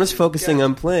were playing, I'm just focusing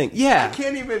on playing. I Yeah.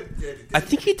 can't even. I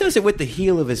think he does it with the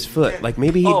heel of his foot. Like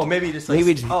maybe he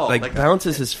like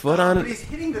bounces his foot on But it. he's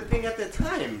hitting the thing at the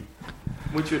time.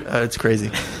 Which would, it's crazy.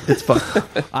 It's fun.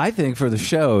 I think for the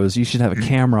shows, you should have a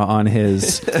camera on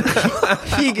his.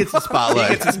 He gets the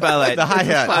spotlight. He gets the spotlight. The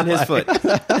hi-hat. on his foot.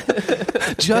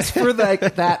 Just for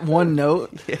that one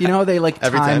note. You know, they like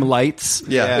Every time time. lights.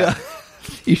 Yeah.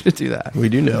 You should do that. We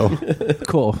do know.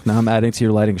 Cool. Now I'm adding to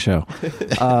your lighting show.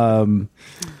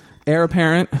 Heir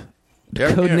Apparent.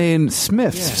 Codename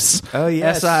Smiths. Oh,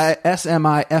 yes.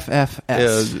 SMIFFS.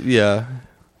 Yeah.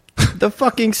 The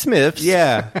fucking Smiths.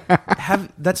 Yeah.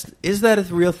 Is that a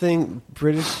real thing?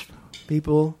 British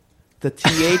people, the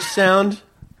TH sound,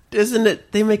 isn't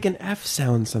it? They make an F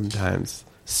sound sometimes.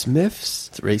 Smiths.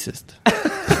 It's racist.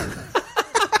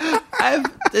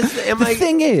 The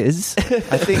thing is,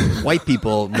 I think white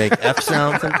people make F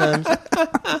sounds sometimes.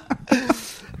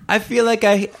 I feel like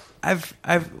I've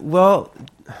well,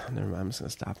 never mind. I'm just gonna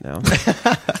stop now.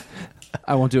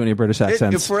 I won't do any British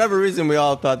accents. For whatever reason, we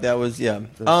all thought that was, yeah.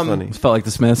 funny. It felt like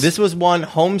the Smiths. This was one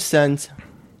Home sent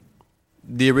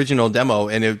the original demo,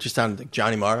 and it just sounded like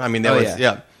Johnny Marr. I mean, that was,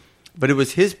 yeah. But it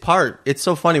was his part. It's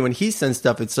so funny. When he sends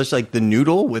stuff, it's such like the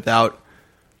noodle without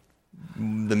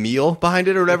the meal behind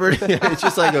it or whatever. It's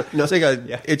just like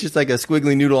it's just like a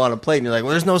squiggly noodle on a plate, and you're like,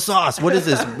 well, there's no sauce. What is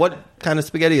this? What kind of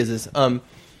spaghetti is this?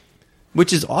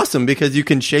 Which is awesome because you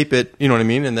can shape it, you know what I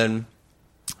mean? And then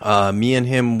me and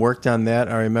him worked on that.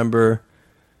 I remember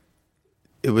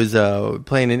it was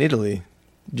playing in Italy,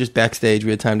 just backstage.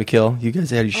 We had time to kill. You guys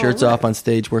had your shirts off on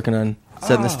stage working on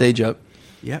setting the stage up.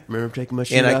 Yeah, remember taking my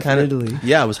shirt And off I kind in Italy. of,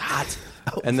 yeah, it was hot.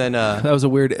 And then that was a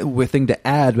weird thing to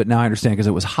add, but now I understand because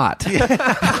it was hot. this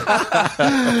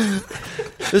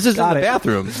is Got in the it.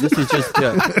 bathroom. This is just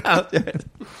out there.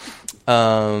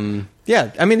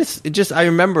 Yeah, I mean, it just I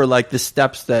remember like the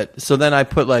steps that. So then I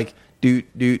put like doot,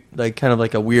 like kind of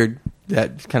like a weird,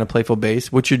 that kind of playful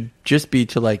bass, which would just be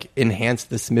to like enhance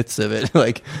the Smiths of it.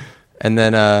 Like, and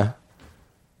then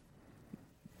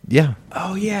yeah.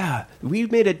 Oh yeah, we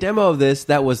made a demo of this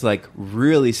that was like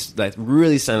really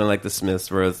sounded like the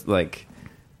Smiths, where it's like,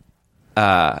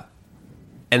 and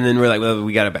then we're like, well,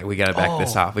 we gotta back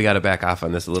this off. We gotta back off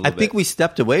on this a little bit. I think we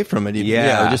stepped away from it. Even.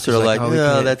 Yeah. We're just sort of like, It's like,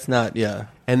 no, can't. that's not. Yeah,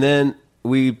 And then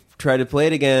we tried to play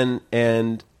it again,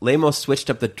 and Lamos switched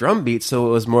up the drum beat, so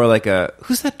it was more like a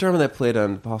who's that drummer that played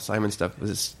on Paul Simon stuff? Was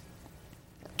this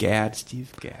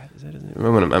Steve Gadd? Is that his name? I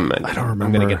don't remember.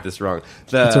 I'm gonna get this wrong.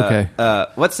 It's okay.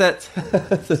 What's that?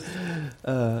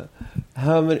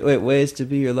 How many ways to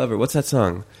be your lover? What's that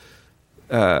song?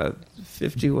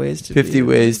 50 ways to 50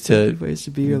 ways to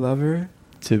be your lover.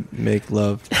 to make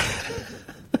love.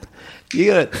 You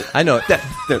gotta. I know.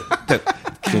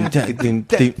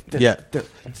 Yeah.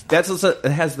 That's also,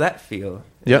 it has that feel.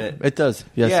 Yep. It does.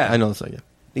 Yes. Yeah. I know the song. Yeah.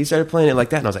 He started playing it like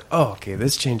that, and I was like, "Oh, okay,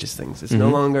 this changes things. It's no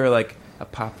longer like a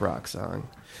pop rock song."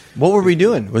 What were we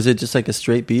doing? Was it just like a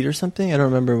straight beat or something? I don't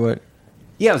remember what.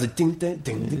 Yeah, it was a ding ding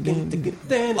ding ding ding ding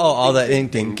ding. Oh, all that ding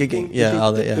ding ding. Yeah,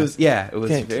 all that. Yeah. It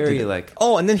was very like.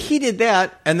 Oh, and then he did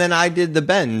that, and then I did the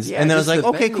bends, Yeah, and then I was just like,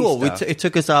 the okay, bendy cool. stuff. It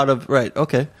took us out of right.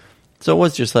 Okay, so it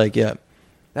was just like that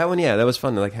one. Yeah, that was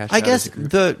fun to like hash. I out guess as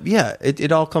a group.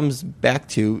 it all comes back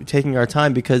to taking our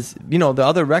time because the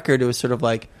other record it was sort of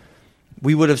like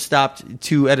we would have stopped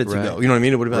 2 edits Right. ago. You know what I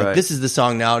mean? It would have been Right. like this is the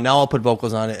song now. Now I'll put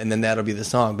vocals on it, and then that'll be the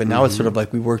song. But now it's sort of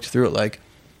like we worked through it. Like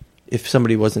if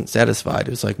somebody wasn't satisfied,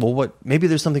 it was like, well, what? Maybe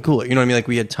there's something cooler. You know what I mean? Like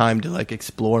we had time to like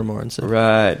explore more and stuff.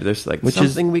 Right. There's like Which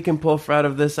something we can pull out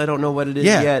of this. I don't know what it is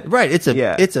yet. Right. It's a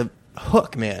Yeah. it's a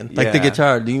hook, man. Like the Yeah.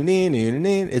 guitar, do you need?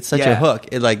 It's such a Yeah. hook.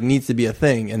 It like needs to be a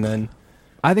thing, and then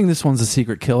I think this one's a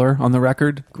secret killer on the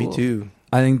record. me too.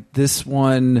 I think this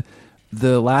one,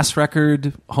 the last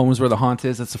record, Home is Where the Haunt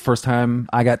Is, that's the first time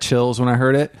I got chills when I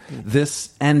heard it. This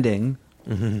ending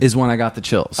is when I got the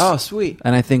chills. Oh, sweet.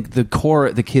 And I think the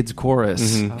kids'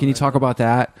 chorus, can you talk about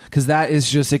that? Because that is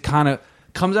just, it kind of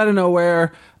comes out of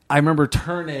nowhere. I remember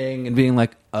turning and being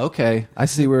like, okay, I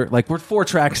see we're 4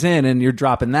 tracks in and you're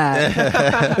dropping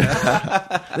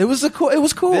that. It was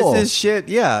cool. This is shit.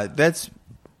 Yeah,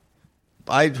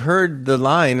 I heard the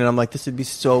line and I'm like, this would be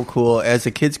so cool as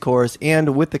a kids chorus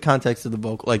and with the context of the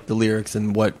vocal, like the lyrics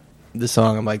and what the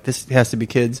song. I'm like, this has to be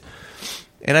kids.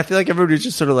 And I feel like everybody was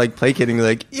just sort of like placating,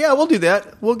 like, yeah, we'll do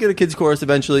that. We'll get a kids chorus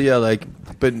eventually. Yeah,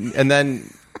 and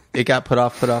then it got put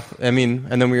off. I mean,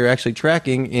 and then we were actually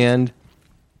tracking, and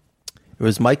it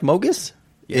was Mike Mogus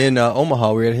in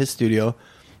Omaha. We were at his studio,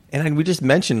 and we just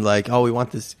mentioned like, oh, we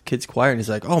want this kids choir, and he's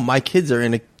like, oh, my kids are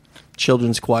in a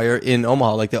children's choir in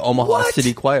Omaha, like the Omaha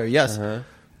City Choir. Yes.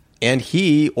 And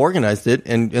he organized it,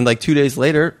 and like 2 days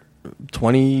later,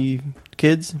 20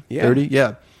 kids,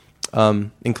 30,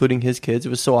 including his kids. It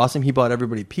was so awesome. He bought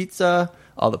everybody pizza.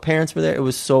 All the parents were there. It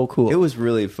was so cool. It was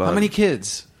really fun. How many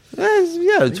kids?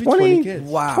 20 kids.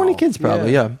 Wow. 20 kids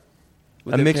probably, yeah.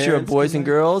 With A their mixture of parents boys in and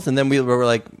there? girls, and then we were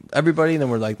like everybody, and then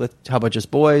we're like, how about just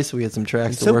boys? So we had some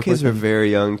tracks to Some work kids with. were very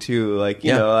young too, like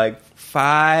you Yeah. know, like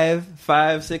 5,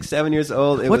 6, 7 years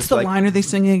old. It What's was the like, line are they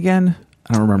singing again?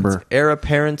 I don't remember. Heir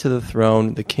apparent to the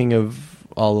throne, the king of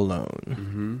all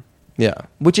alone. Yeah,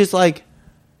 which is like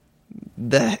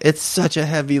it's such a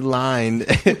heavy line,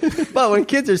 but when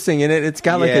kids are singing it, it's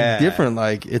got like Yeah. a different,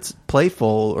 like it's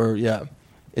playful, or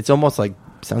it's almost like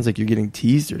sounds like you're getting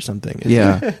teased or something.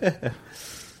 Yeah.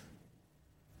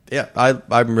 Yeah,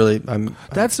 I'm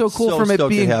That's so cool so from it stoked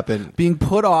being happened. being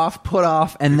put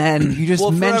off, and then you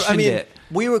just mentioned it.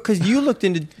 We were, because you looked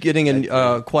into getting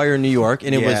a choir in New York,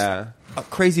 and it Yeah. was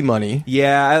crazy money.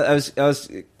 Yeah, I was,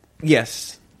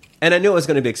 yes. And I knew it was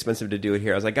going to be expensive to do it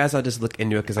here. I was like, guys, I'll just look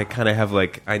into it because I kind of have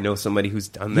like, I know somebody who's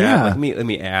done that. Yeah. Like, let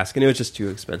me ask. And it was just too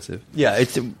expensive. Yeah,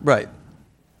 it's right.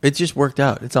 It just worked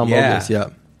out. It's on Yeah. Mogus. Yeah,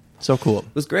 so cool.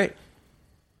 It was great.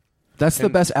 That's the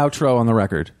best outro on the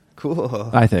record,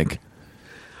 Cool. I think.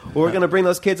 Well, we're going to bring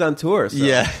those kids on tour. So.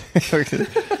 Yeah, That's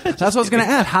what I was going to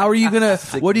ask. How are you going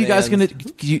to? What are you guys going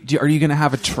to? Are you going to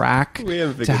have a track We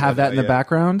haven't to figured have that that out in the yet.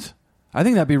 background? I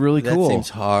think that'd be really that cool. seems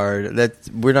hard.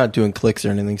 We're not doing clicks or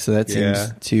anything, so that seems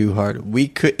Yeah. too hard. We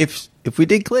could, if we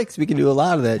did clicks, we can do a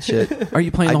lot of that shit. Are you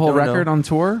playing the I whole don't know. record on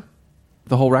tour?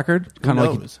 The whole record, Who kind of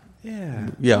like knows? Yeah.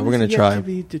 We're gonna Yet try. to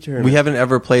be determined. We haven't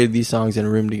ever played these songs in a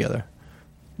room together,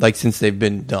 like since they've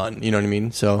been done. You know what I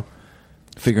mean? So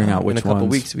figuring out which in a couple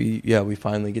ones. weeks, we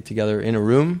finally get together in a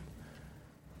room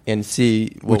and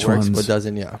see what Which works, ones? what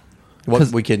doesn't. Yeah, what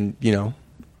 'Cause- we can,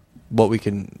 what we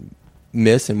can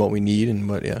miss and what we need, and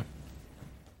what. Yeah,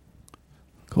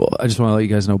 Cool. I just want to let you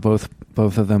guys know both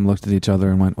of them looked at each other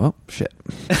and went, "Well, shit."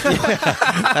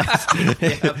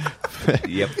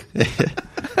 Yep.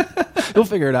 We'll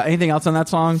figure it out. Anything else on that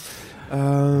song?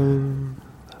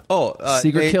 Oh,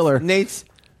 Secret Killer. Nate's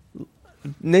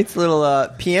Nate's little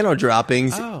piano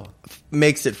droppings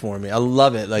makes it for me. I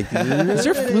love it. Like, Is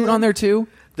there flute on there too?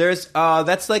 There's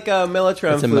that's like a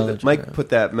mellotron It's a flute. mellotron. Mike put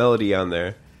that melody on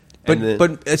there. And then-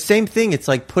 But same thing. It's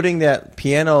like putting that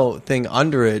piano thing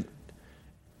under it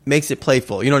makes it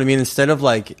playful. You know what I mean? Instead of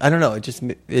like, I don't know. It just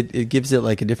it gives it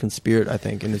like a different spirit, I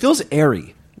think. And It feels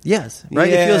airy. yes, right.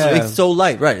 Yeah. It feels it's so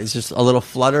light. Right. It's just a little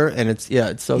flutter, and it's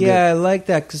so good. yeah, I like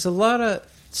that because a lot of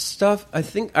stuff. I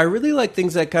think I really like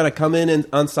things that kind of come in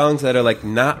on songs that are like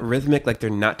not rhythmic, like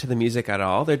they're not to the music at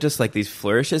all. They're just like these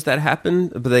flourishes that happen,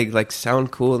 but they like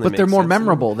sound cool. And But they're more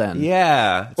memorable then.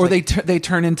 Yeah, It's Or like- they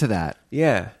turn into that.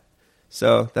 yeah.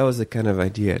 So that was the kind of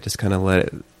idea. Just kind of let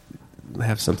it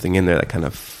have something in there that kind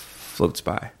of floats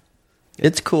by.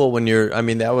 It's cool when you're. I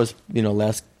mean, that was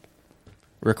last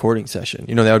recording session.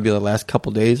 That would be the last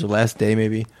couple days or last day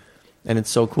maybe, and it's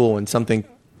so cool when something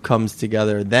comes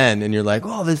together then, and you're like,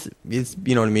 oh, this is,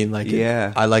 you know what I mean? Like,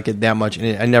 Yeah. I like it that much,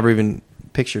 and I never even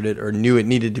pictured it or knew it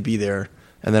needed to be there,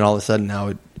 and then all of a sudden now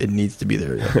it needs to be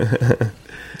there. Yeah.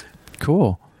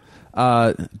 Cool.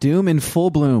 Doom in full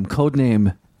bloom.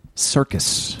 Codename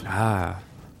Circus.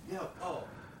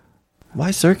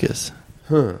 Why Circus?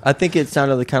 I think it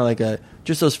sounded kind of like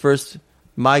just those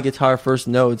my guitar first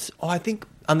notes. Oh, I think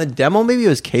on the demo maybe it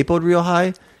was capoed real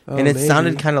high, and it maybe.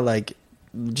 sounded kind of like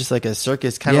just like a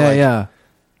circus, kind of Yeah.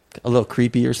 a little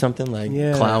creepy or something, like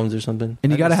Yeah. clowns or something.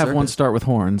 And you got to have Circus. one start with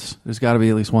horns. There's got to be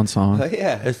at least one song.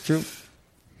 Yeah, It's true.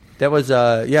 That was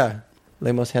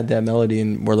Lemos had that melody,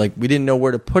 and we're like, we didn't know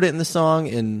where to put it in the song,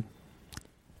 and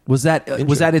Was that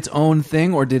Intro. its own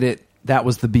thing, or that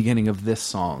was the beginning of this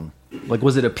song? Like,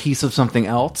 was it a piece of something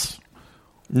else?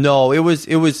 no, it was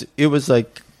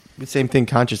like the same thing,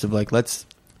 conscious of like, let's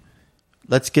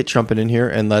get trumpet in here,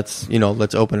 and let's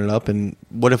open it up, and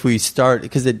what if we start,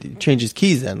 because it changes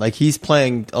keys then, like he's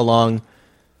playing along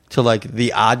to like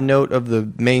the odd note of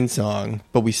the main song,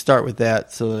 but we start with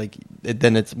that, so like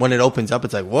then it's when it opens up,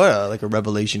 it's like what, like a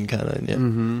revelation kind of.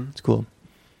 Yeah, It's cool.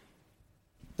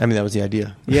 I mean, that was the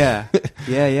idea. yeah,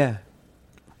 yeah.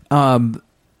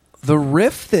 The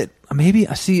riff that maybe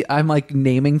I see, I'm like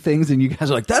naming things, and you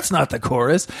guys are like, "That's not the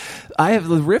chorus." I have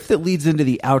the riff that leads into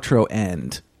the outro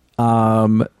end.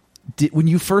 When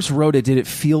you first wrote it, did it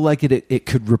feel like it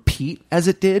could repeat as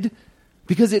it did?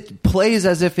 Because it plays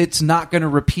as if it's not going to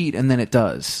repeat, and then it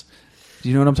does. Do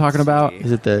you know what I'm talking about?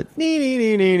 Is it the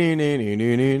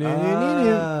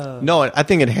no? I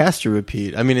think it has to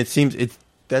repeat. I mean, it seems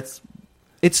that's.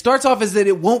 It starts off as that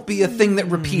it won't be a thing that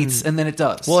repeats, and then it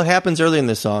does. Well, it happens early in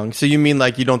the song. So you mean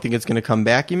like you don't think it's going to come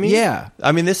back, you mean? Yeah.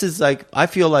 I mean, this is like, I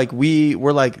feel like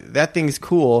we're like, that thing's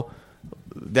cool.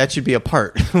 That should be a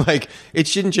part. Like, it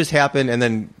shouldn't just happen and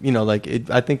then,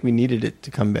 I think we needed it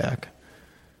to come back.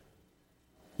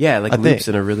 Yeah, like I loops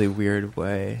think. in a really weird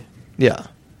way. Yeah.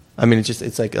 I mean,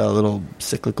 it's like a little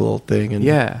cyclical thing. And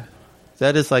Yeah.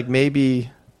 that is like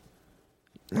maybe,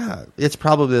 it's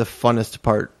probably the funnest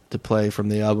part to play from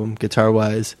the album,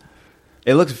 guitar-wise.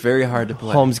 It looks very hard to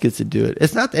play. Holmes gets to do it.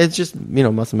 It's just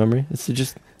muscle memory. It's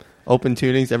just open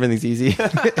tunings. Everything's easy.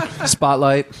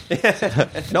 Spotlight.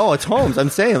 No, it's Holmes. I'm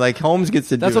saying like Holmes gets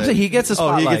to do it. That's what I'm saying. He gets a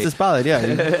Oh, he spotlight. gets a spotlight.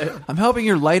 Yeah. I'm helping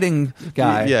your lighting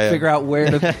guy Yeah. figure out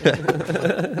where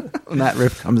to when that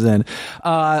riff comes in.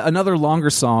 Another longer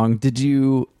song.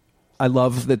 I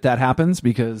love that happens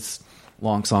because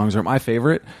long songs are my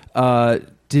favorite.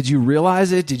 Did you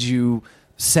realize it? Did you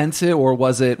sense it? Or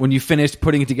was it when you finished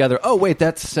putting it together, oh, wait,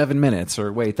 that's 7 minutes,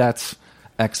 or wait, that's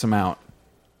X amount?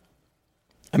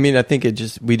 I mean, I think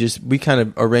we kind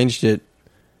of arranged it.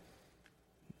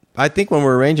 I think when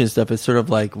we're arranging stuff, it's sort of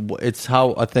like it's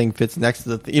how a thing fits next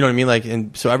to the. You know what I mean? Like,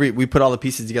 and so we put all the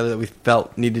pieces together that we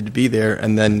felt needed to be there,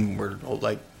 and then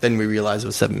then we realized it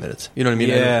was 7 minutes. You know what I mean?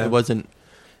 Yeah. It wasn't.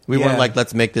 We weren't like,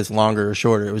 let's make this longer or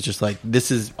shorter. It was just like,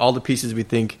 this is all the pieces we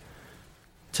think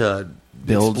to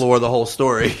Build. explore the whole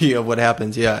story of what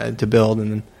happens. Yeah, and to build,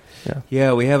 and then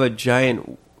Yeah, we have a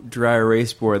giant dry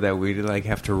erase board that we like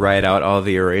have to write out all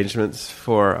the arrangements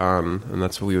for, and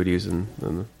that's what we would use in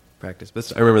the practice.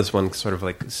 But I remember this one sort of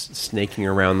like snaking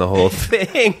around the whole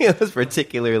thing. It was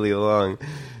particularly long.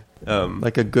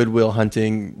 like a Goodwill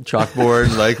Hunting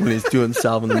chalkboard, like when he's doing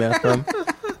solving the math problem.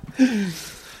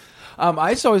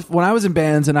 I just always, when I was in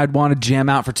bands and I'd want to jam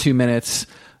out for 2 minutes,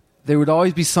 there would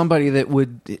always be somebody that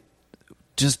would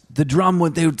just, the drum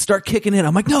they would start kicking in.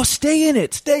 I'm like, no, stay in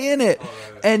it.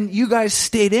 And you guys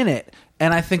stayed in it.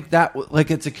 And I think that like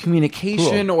it's a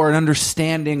communication or an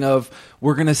understanding of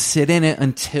we're going to sit in it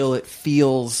until it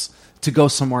feels to go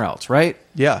somewhere else, right?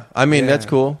 Yeah, I mean, that's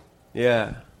cool.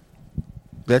 Yeah.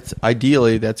 that's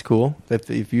ideally that's cool.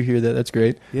 If you hear that, that's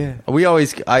great. Yeah.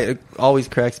 It always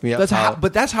cracks me up.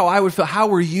 That's how I would feel. How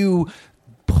were you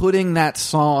putting that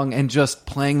song and just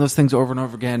playing those things over and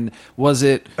over again? Was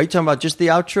it? Are you talking about just the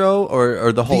outro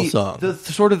or the whole song? The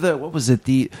sort of what was it?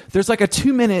 There's like a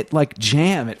 2-minute like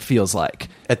jam. It feels like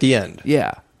at the end.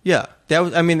 Yeah. Yeah.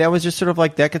 That was just sort of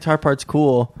like that guitar part's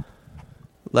cool.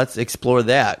 Let's explore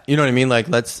that. You know what I mean? Like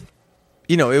let's.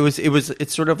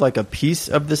 It's sort of like a piece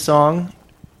of the song,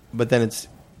 but then it's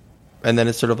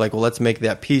sort of like, well, let's make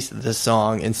that piece of the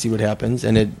song and see what happens,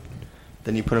 and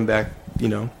then you put them back,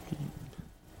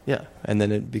 yeah, and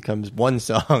then it becomes one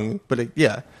song. But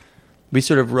we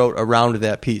sort of wrote around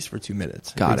that piece for 2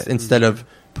 minutes. Got it. Instead of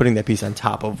putting that piece on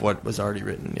top of what was already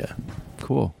written. Yeah,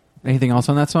 cool. Anything else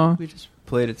on that song? We just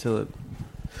played it till it.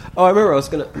 Oh, I remember I was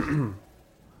gonna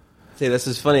say this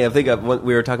is funny. I think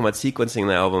we were talking about sequencing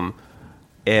the album.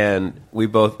 And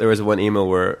there was one email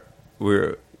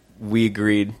where we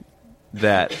agreed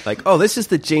that, like, oh, this is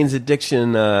the Jane's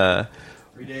Addiction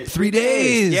 3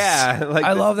 days. Yeah. Like,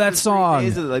 I love that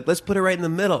song. Like, let's put it right in the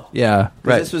middle. Yeah.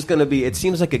 Right. This was going to be, it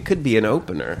seems like it could be an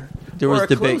opener. There or was a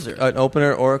debate, closer. an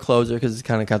opener or a closer, because it's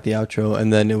kind of got the outro,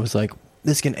 and then it was like,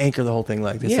 this can anchor the whole thing.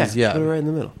 Like, this is, put it right in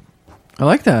the middle. I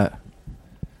like that.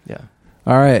 Yeah.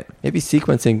 All right. Maybe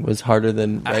sequencing was harder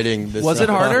than writing this. Was it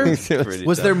harder?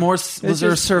 Was there more? Was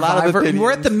there just a lot of Survivor? opinions.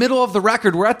 We're at the middle of the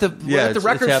record. We're at the it's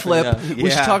record happening, flip. yeah.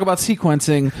 We should talk about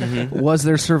sequencing. Was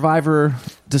there Survivor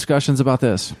discussions about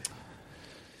this?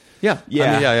 Yeah.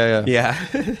 Yeah. Yeah.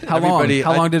 How long?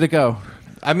 How long did it go?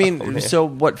 I mean, so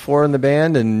what? 4 in the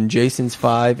band, and Jason's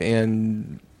 5,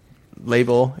 and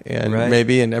label, and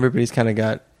maybe, and everybody's kind of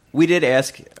got. We did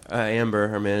ask Amber,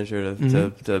 our manager,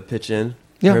 to pitch in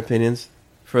Yeah. her opinions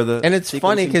for the. And it's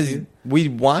funny sequencing because too. we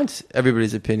want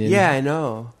everybody's opinion. Yeah, I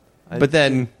know. But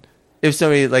then, if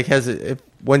somebody like if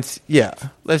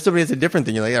somebody has a different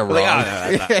thing, you're like, yeah, wrong.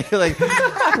 Like, oh, no. You're like,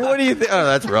 what do you think? Oh,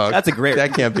 that's wrong. That's a great.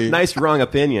 That can't be Nice wrong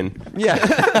opinion. Yeah,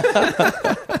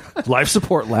 Life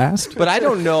support last. but I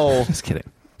don't know. Just kidding.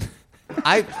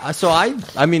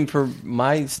 I mean, for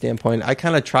my standpoint, I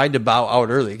kind of tried to bow out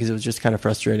early because it was just kind of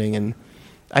frustrating, and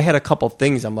I had a couple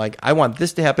things. I'm like, I want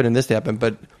this to happen and this to happen,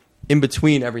 but in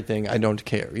between everything, I don't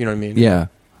care. You know what I mean? Yeah.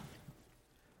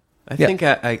 I think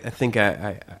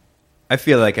I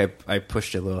feel like I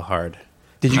pushed it a little hard.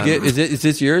 Did you get? Is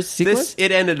this yours sequence?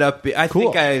 It ended up. I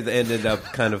Cool. think I ended up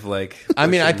kind of like. I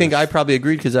mean, I think pushing I probably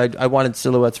agreed because I wanted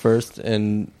Silhouettes first,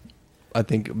 and I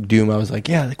think Doom. I was like,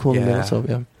 yeah, they're cool in the middle. So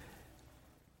yeah.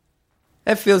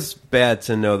 It feels bad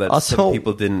to know that Also- some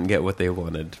people didn't get what they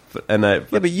wanted,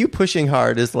 But you pushing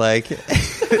hard is like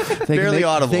barely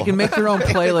audible. They can make their own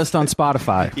playlist on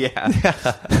Spotify. yeah.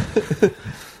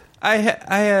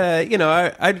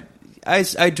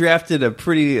 I drafted a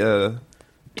pretty long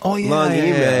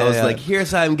email. I was like, here's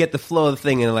how I can get the flow of the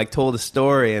thing, and I like told a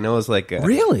story, and it was like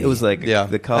Really? it was like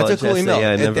the college That's a cool essay email. I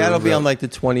And never that'll be wrote. on like the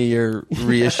 20-year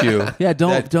reissue. Yeah.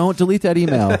 Don't delete that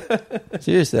email.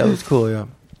 Seriously, that was cool. Yeah.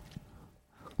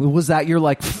 Was that your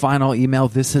like final email?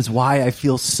 This is why I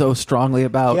feel so strongly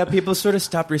about. Yeah, people sort of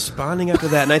stopped responding after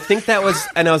that, and I think that was,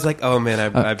 and I was like, "Oh man,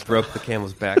 I broke the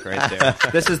camel's back right there."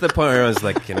 This is the point where I was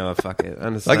like, fuck it,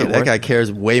 honestly, That guy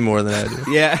cares way more than I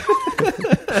do. Yeah,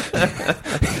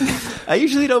 I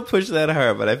usually don't push that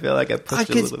hard, but I feel like I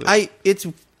pushed it a little bit. It's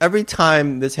every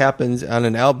time this happens on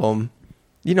an album,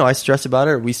 I stress about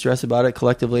it, or we stress about it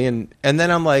collectively, and then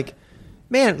I'm like,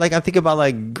 man, like I think about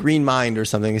like Green Mind or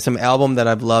something, some album that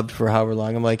I've loved for however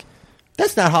long. I'm like,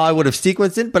 that's not how I would have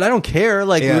sequenced it, but I don't care.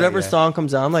 Like whatever song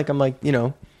comes on, like I'm like,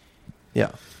 yeah,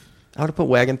 I would have put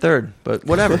Wagon third, but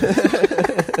whatever.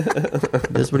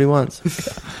 That's what he wants.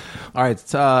 All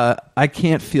right. I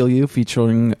Can't Feel You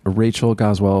featuring Rachel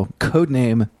Goswell,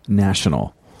 codename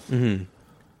National. Mm-hmm.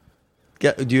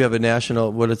 Yeah, do you have a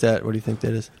National? What is that? What do you think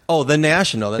that is? Oh, the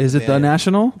National. That's Is it the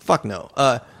National? Fuck no.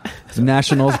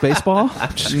 Nationals baseball?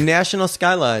 National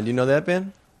Skyline. Do you know that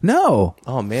band? No.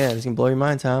 Oh man, it's gonna blow your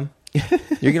mind, Tom.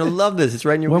 You're gonna love this. It's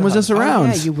right in your. When was wheelhouse. this around?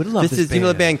 Yeah, you would love This is. Do you know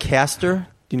the band Castor?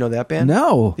 Do you know that band?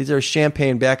 No. These are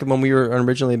Champagne. Back when we were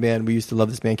originally a band, we used to love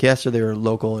this band Castor. They were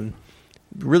local and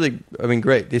really, I mean,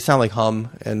 great. They sound like Hum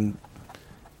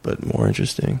but more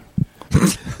interesting.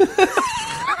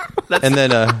 And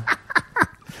then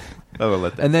I will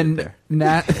let that And then sit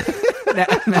there.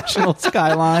 National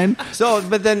Skyline. So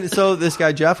this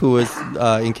guy Jeff, who was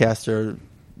in Castor,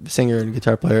 singer and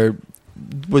guitar player,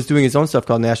 was doing his own stuff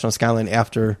called National Skyline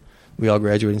after we all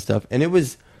graduated and stuff. And it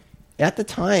was at the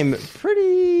time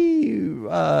pretty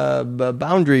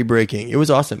boundary breaking. It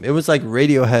was awesome. It was like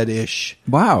Radiohead-ish.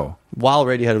 Wow. While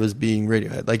Radiohead was being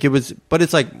Radiohead, like it was, but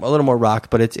it's like a little more rock.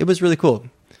 But it was really cool.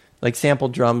 like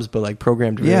sampled drums, but like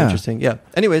programmed really Yeah. interesting. Yeah.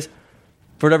 Anyways,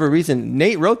 for whatever reason,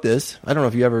 Nate wrote this. I don't know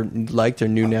if you ever liked or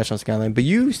knew National Skyline, but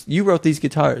you wrote these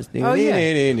guitars. Oh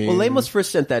yeah. Well, Lamos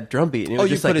first sent that drum beat. And it was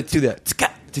you just put like, it to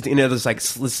that. You know, there's like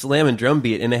slamming drum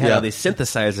beat, and it had Yeah. all these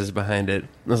synthesizers behind it.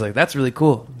 I was like, that's really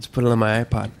cool. Let's put it on my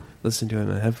iPod. Listen to it in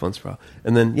the headphones for a while.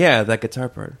 And then, yeah, that guitar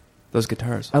part. Those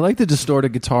guitars. I like the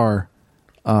distorted guitar.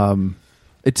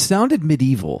 It sounded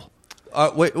medieval.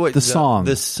 Wait. The song.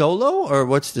 The solo, or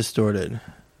what's distorted?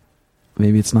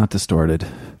 Maybe it's not distorted.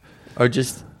 Or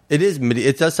just... It is.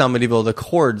 It does sound medieval. The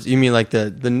chords. You mean like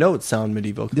the notes sound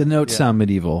medieval? The notes sound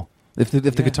medieval. If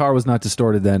the guitar was not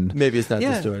distorted, then Maybe it's not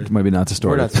Yeah. distorted. maybe not We're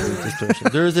distorted. not doing distortion.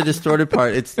 There is a distorted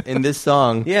part. It's in this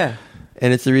song. Yeah.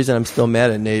 And it's the reason I'm still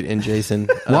mad at Nate and Jason.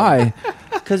 Why?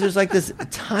 Because there's like this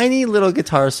tiny little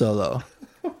guitar solo,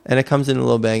 and it comes in a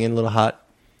little banging, a little hot.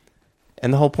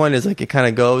 And the whole point is like it kind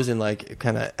of goes and like it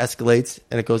kind of escalates,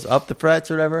 and it goes up the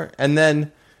frets or whatever. And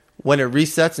then when it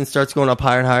resets and starts going up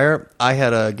higher and higher, I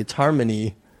had a Guitar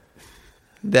Mini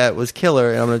that was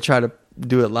killer, and I'm going to try to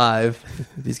do it live.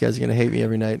 These guys are going to hate me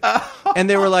every night. And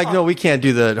they were like, no, we can't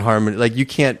do the harmony. Like you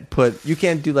can't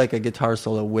do like a guitar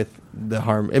solo with the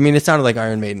harmony. I mean, it sounded like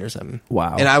Iron Maiden or something.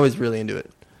 Wow. And I was really into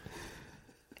it.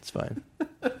 It's fine.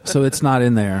 So it's not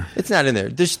in there. It's not in there.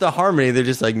 Just the harmony, they're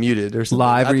just like muted or something.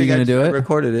 Live, are you going to do it?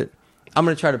 Recorded it. I'm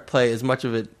going to try to play as much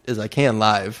of it as I can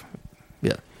live.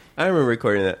 Yeah. I remember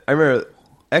recording that. I remember...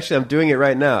 Actually, I'm doing it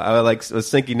right now. I was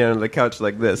sinking down on the couch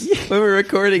like this when we were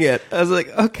recording it. I was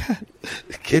like, "Oh God,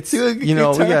 It's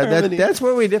that's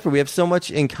where we differ. We have so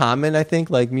much in common, I think,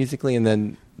 like musically, and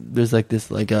then there's like this,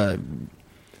 like it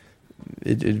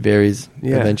varies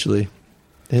eventually.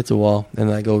 It hits a wall,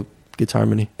 and I go Guitar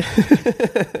Mini.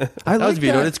 I That was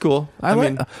vetoed. It's cool.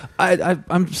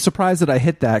 I'm surprised that I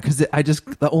hit that because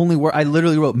the only word I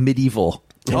literally wrote medieval.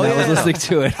 And I was listening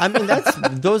to it. I mean,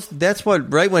 that's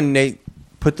what right when Nate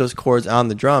put those chords on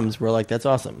the drums, we're like, that's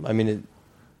awesome. I mean,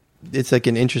 it's like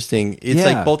an interesting. It's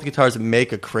like both guitars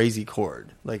make a crazy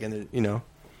chord, like, and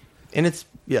and it's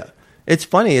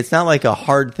funny. It's not like a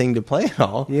hard thing to play at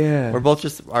all. Yeah, we're both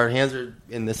just our hands are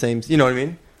in the same. You know what I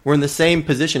mean? We're in the same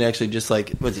position actually, just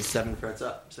like 7 frets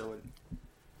up. So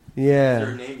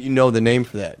you know the name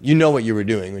for that. You know what you were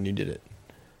doing when you did it.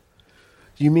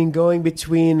 You mean going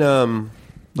between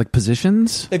like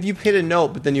positions? If you hit a note,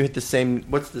 but then you hit the same.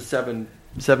 What's the 7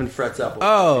 frets up?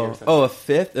 A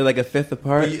fifth? They're like a fifth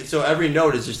apart? So every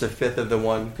note is just a fifth of the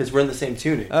one, because we're in the same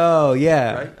tuning. Oh,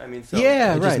 yeah. Right? I mean, so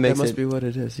yeah, it just right. makes That must be what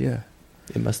it is, yeah.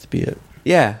 It must be it.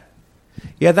 Yeah.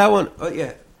 Yeah, that one. Oh,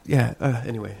 yeah. Yeah.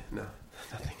 Anyway, no.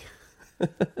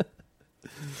 Nothing.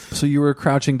 So you were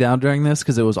crouching down during this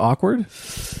because it was awkward?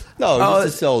 No, it was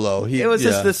just a solo. It was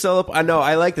just the solo. I know.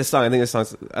 I like the song.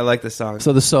 I like the song.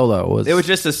 So the solo was... It was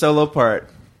just a solo part.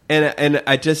 And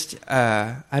I just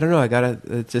I don't know, I got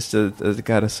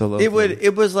a solo.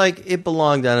 It was like it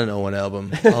belonged on an Owen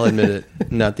album. I'll admit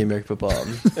it, not the American Football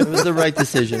album. It was the right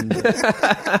decision.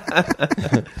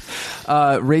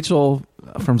 Rachel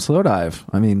from Slowdive.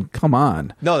 I mean, come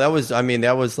on. No, that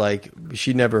was like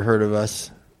she'd never heard of us,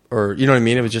 or you know what I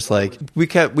mean. It was just like we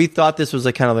thought this was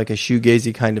like kind of like a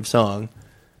shoegazy kind of song,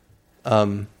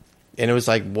 and it was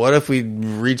like, what if we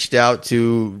reached out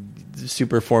to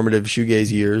super formative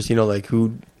shoegaze years? You know, like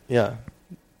who? Yeah,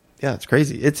 it's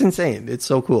crazy. It's insane. It's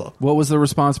so cool. What was the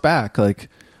response back? Like,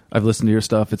 I've listened to your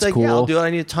stuff. It's like, cool. Yeah, I'll do it. I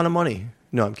need a ton of money.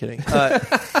 No, I'm kidding.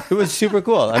 It was super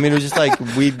cool. I mean, it was just like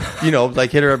we,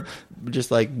 like hit her up, just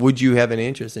like, would you have any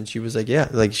interest? And she was like, yeah.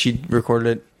 Like she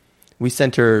recorded it. We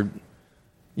sent her,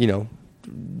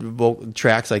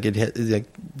 tracks like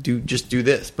do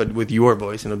this, but with your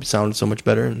voice, and it sounded so much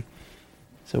better. And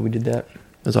so we did that.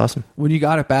 It was awesome. When you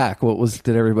got it back,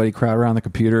 did everybody crowd around the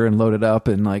computer and load it up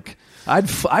and like? I'd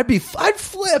flip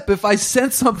if I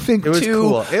sent something. It was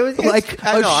cool. It was like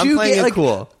I know. I'm playing it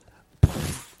cool.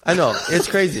 I know, it's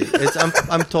crazy.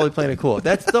 I'm totally playing it cool.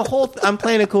 That's the whole. I'm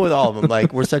playing it cool with all of them.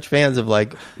 Like we're such fans of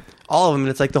like all of them,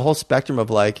 and it's like the whole spectrum of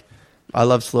like I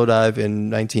love Slowdive in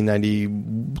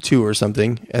 1992 or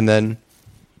something, and then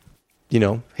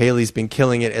Haley's been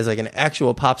killing it as like an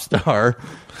actual pop star.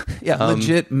 Yeah,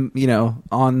 legit.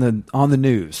 On the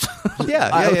news.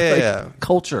 Yeah.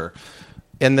 Culture.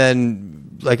 And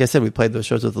then, like I said, we played those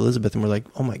shows with Elizabeth, and we're like,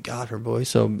 oh my god, her voice.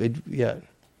 So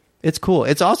it's cool.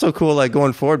 It's also cool, like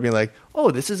going forward, being like,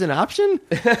 oh, this is an option.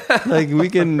 Like we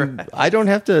can. Right. I don't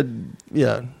have to.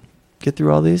 Yeah, get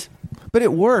through all these. But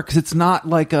it works. It's not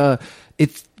like a.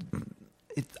 It's.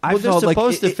 They're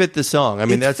supposed to fit the song. I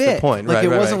mean, that's the point, like, right? It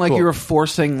wasn't like cool. You were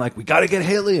forcing, like, we got to get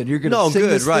Haley, and you're going to sing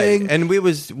this thing. And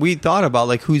we thought about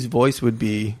like whose voice would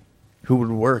be who would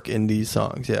work in these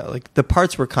songs. Yeah, like the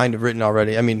parts were kind of written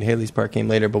already. I mean, Haley's part came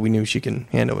later, but we knew she can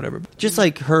handle whatever. Just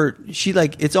like her, she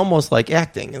like it's almost like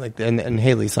acting, like and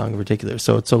Haley's song in particular.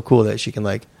 So it's so cool that she can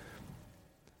like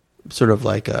sort of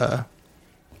like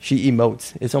she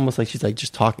emotes. It's almost like she's like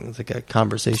just talking. It's like a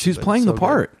conversation. She's but playing it's the so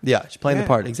part. good. Yeah, she's playing Yeah. the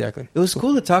part exactly. It was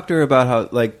cool to talk to her about how,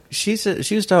 like, she said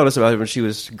she was telling us about it when she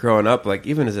was growing up. Like,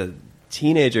 even as a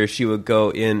teenager, she would go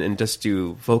in and just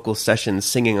do vocal sessions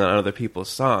singing on other people's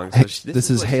songs. So This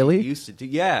is what Haley? she used to do.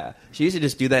 Yeah, she used to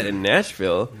just do that in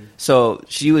Nashville. So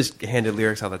she was handed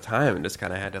lyrics all the time and just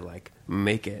kind of had to like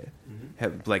make it,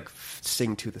 have like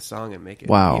sing to the song and make it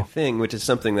Wow. be a thing, which is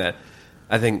something that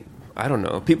I think. I don't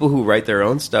know. People who write their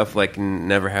own stuff like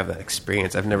never have that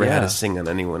experience. I've never had Yeah. to sing on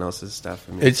anyone else's stuff.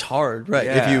 I mean, It's hard, right?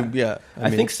 Yeah. If you, I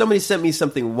think somebody sent me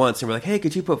something once and were like, "Hey,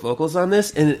 could you put vocals on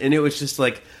this?" And it was just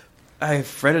like I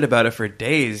fretted about it for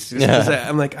days. Just 'cause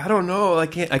I'm like, I don't know, I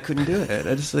couldn't do it.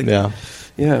 I just like,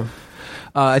 yeah.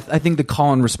 I think the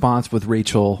call and response with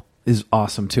Rachel is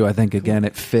awesome too. I think again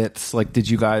it fits. Like, did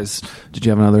you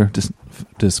have another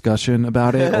discussion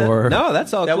about it or No,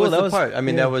 that's all that cool. was the part. I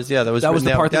mean, that was That was written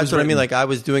the out. part that That's was what I mean. written. Like I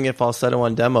was doing it falsetto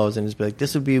on demos, and it's like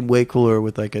this would be way cooler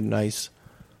with like a nice,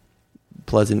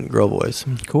 pleasant girl voice.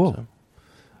 cool? So.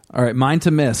 All right, Mine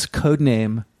to Miss, code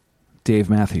name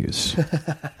Dave Matthews.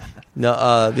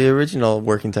 No, the original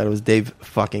working title was Dave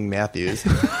fucking Matthews,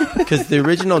 because the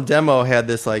original demo had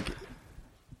this like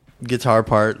guitar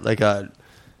part, like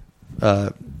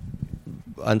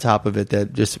on top of it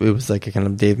that it was like a kind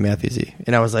of Dave Matthews-y.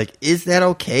 And I was like, is that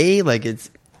okay? Like it's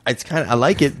kind of, I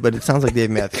like it, but it sounds like Dave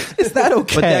Matthews. Is that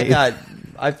okay?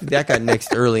 But that got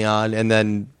nixed early on, and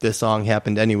then the song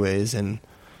happened anyways, and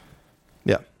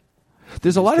yeah.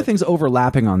 There's a lot of things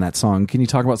overlapping on that song. Can you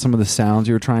talk about some of the sounds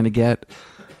you were trying to get,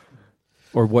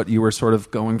 or what you were sort of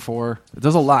going for?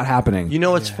 There's a lot happening. You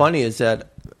know what's funny is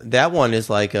that one is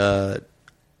like I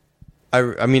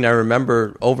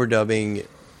remember overdubbing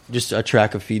just a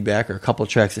track of feedback or a couple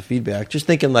tracks of feedback, just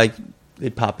thinking like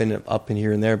they'd pop up in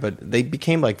here and there, but they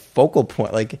became like focal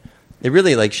point. Like it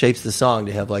really like shapes the song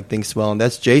to have like things swell, and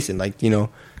that's Jason. Like, you know,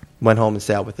 went home and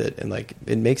sat with it, and like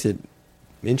it makes it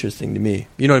interesting to me.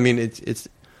 You know what I mean?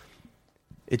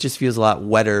 It just feels a lot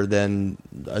wetter than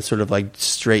a sort of like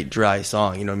straight dry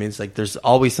song. You know what I mean? It's like there's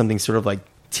always something sort of like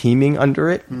teeming under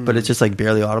it, but it's just like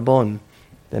barely audible, and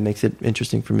that makes it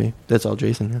interesting for me. That's all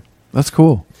Jason. Yeah. That's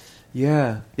cool.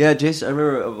 Yeah, Jason. I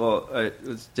remember. I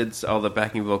did all the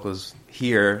backing vocals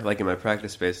here, like in my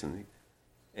practice space, and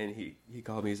he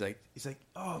called me. He's like,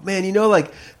 oh man, you know,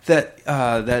 like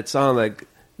that song, like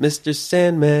Mr.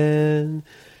 Sandman,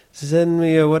 send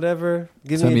me a whatever,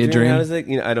 give Send me a dream. dream. How does it?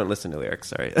 You know, I don't listen to lyrics.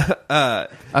 Sorry, I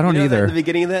don't you know either. At the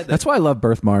beginning of that, That's why I love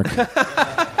Birthmark.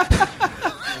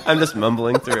 I'm just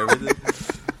mumbling through everything.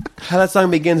 How that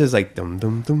song begins is like dum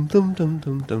dum dum dum dum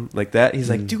dum dum, like that. He's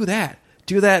like,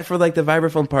 do that for like the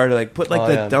vibraphone part, or like put like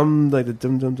the dum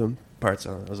dum parts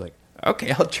on. I was like,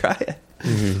 okay, I'll try it.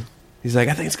 Mm-hmm. He's like,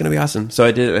 I think it's gonna be awesome. So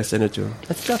I did it. I sent it to him.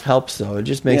 That stuff helps though. It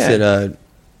just makes it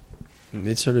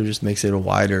sort of just makes it a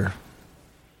wider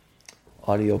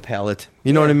audio palette.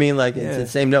 You know what I mean? Like it's the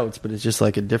same notes, but it's just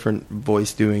like a different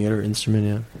voice doing it or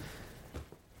instrument.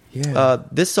 Yeah.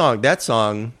 This song.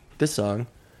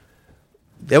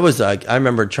 That was like, I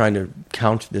remember trying to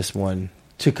count this one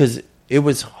because it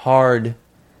was hard.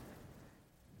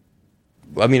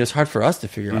 I mean, it's hard for us to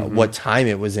figure out what time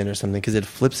it was in or something because it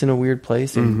flips in a weird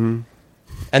place. And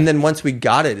then once we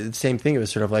got it, the same thing. It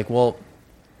was sort of like, well,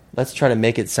 let's try to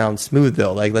make it sound smooth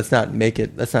though. Like let's not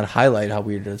highlight how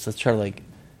weird it is. Let's try to like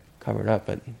cover it up.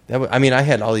 But I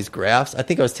had all these graphs. I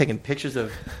think I was taking pictures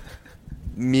of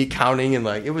me counting and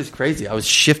like it was crazy. I was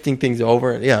shifting things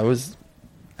over. Yeah,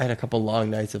 I had a couple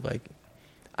long nights of like,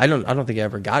 I don't think I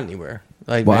ever got anywhere.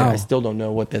 Like, wow. I still don't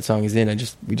know what that song is in.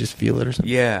 We just feel it or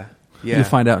something. Yeah. You'll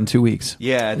find out in 2 weeks.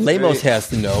 Yeah. Lamos has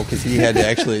to know because he had to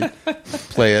actually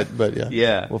play it. But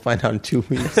Yeah. We'll find out in 2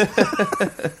 weeks.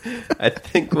 I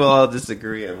think we'll all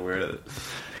disagree on where to.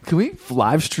 Can we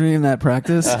live stream that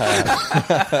practice?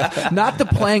 Not the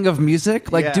playing of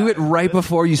music. Like, do it right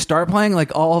before you start playing.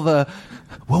 Like all the,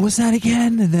 what was that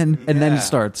again? And then it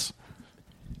starts.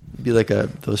 Be like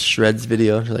those shreds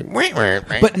video, just like,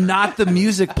 but not the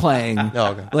music playing.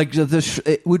 Oh, okay. Like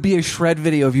it would be a shred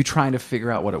video of you trying to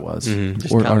figure out what it was. Just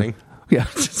counting.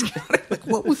 Just counting. Like,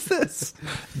 what was this?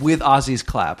 With Ozzy's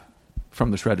clap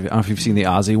from the shred video. I don't know if you've seen the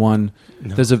Ozzy one.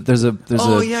 No. There's a.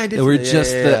 Oh yeah, I did. We're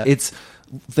just it's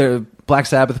the Black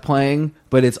Sabbath playing,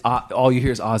 but it's all you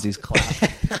hear is Ozzy's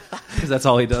clap because that's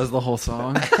all he does the whole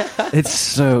song. It's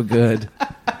so good.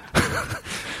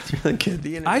 Really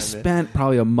good. I spent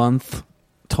probably a month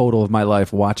total of my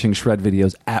life watching shred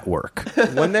videos at work.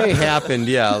 When they happened,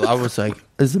 I was like,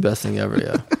 "This is the best thing ever."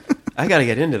 Yeah. I got to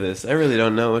get into this. I really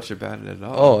don't know much about it at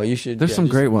all. Oh, you should. There's some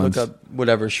just great ones. Look up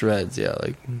whatever shreds. Yeah,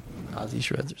 like Ozzy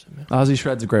shreds or something. Ozzy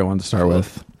Shred's a great one to start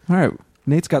with. All right.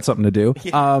 Nate's got something to do.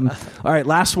 All right.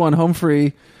 Last one. Home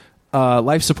free.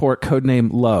 Life support.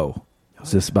 Codename Low.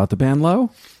 Is this about the band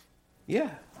Low? Yeah.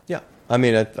 Yeah. I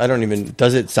mean, I don't even.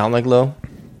 Does it sound like Low?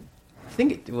 I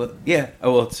think it. Well, yeah.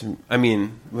 Oh well.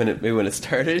 When it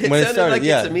started, When it sounded started, like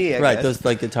yeah, it to me. I right. guess. Those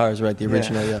like guitars, right? The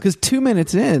original, yeah. Because 2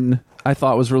 minutes in, I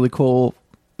thought was really cool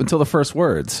until the first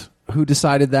words. Who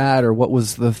decided that, or what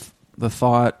was the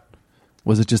thought?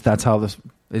 Was it just that's how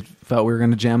it felt we were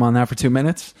going to jam on that for 2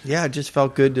 minutes? Yeah, it just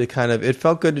felt good to kind of. It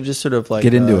felt good to just sort of like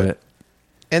get into it.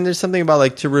 And there's something about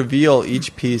like to reveal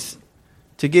each piece,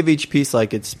 to give each piece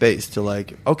like its space to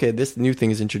like, okay, this new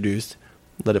thing is introduced,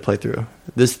 let it play through.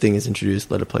 This thing is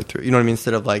introduced, let it play through. You know what I mean?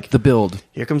 Instead of like The build.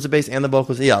 here comes the bass and the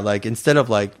vocals. Yeah, like instead of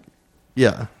like,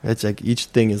 yeah, it's like each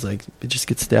thing is like it just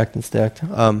gets stacked and stacked.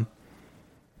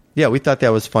 Yeah, we thought that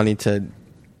was funny to.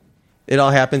 It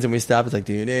all happens and we stop. It's like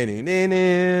do do do do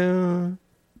do.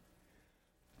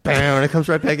 Bam, and it comes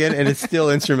right back in, and it's still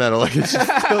instrumental. Like it's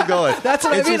just still going. That's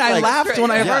what It's I mean. just I like- laughed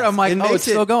when I heard. Yeah, I'm like, it oh, makes it's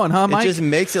still going, huh, Mike? It just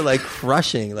makes it like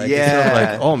crushing. Like, Yeah. it's sort of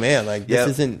like, oh man, like Yep. this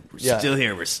isn't. We're Yeah. still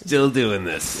here. We're still doing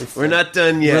this. It's We're like not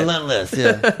done yet. relentless.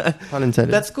 Yeah, pun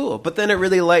intended. That's cool. But then it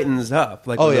really lightens up.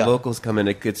 Like Oh, when yeah. the vocals come in,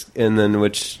 it gets, and then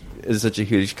which is such a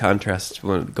huge contrast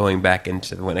when going back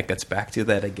into when it gets back to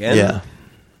that again. yeah.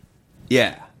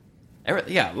 Yeah.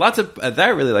 Yeah, lots of. I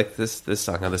really like this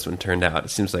song. How this one turned out. It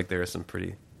seems like there are some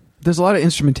pretty. There's a lot of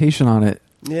instrumentation on it.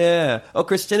 Yeah. Oh,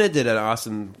 Christina did an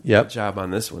awesome Yep. job on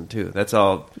this one too. That's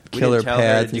all. We Killer didn't tell her to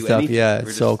pads and do stuff. anything. Yeah, We're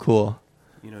it's so just, cool.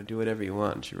 Do whatever you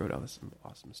want. She wrote all this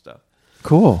awesome stuff.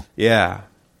 Cool. Yeah.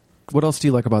 What else do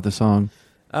you like about the song?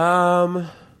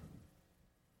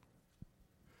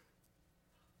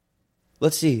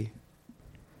 Let's see.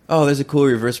 Oh, there's a cool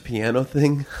reverse piano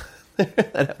thing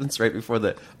that happens right before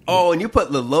the. Oh, and you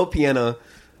put the low piano,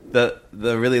 the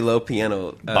really low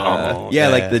piano. Yeah.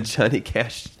 Like the Johnny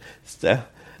Cash stuff.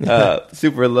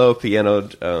 Super low piano.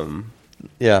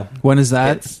 Yeah. When is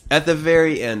that? It's at the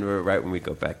very end, right when we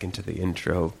go back into the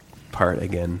intro part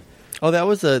again. Oh, that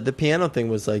was the piano thing.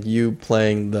 Was like you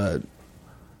playing the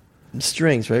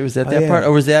strings, right? Was that Oh, that yeah. part,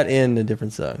 or was that in a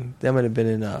different song? That might have been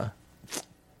in. I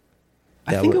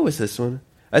think it was this one.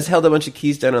 I just held a bunch of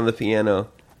keys down on the piano,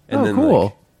 and Oh, then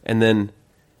cool. and then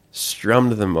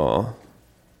strummed them all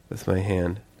with my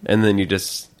hand, and then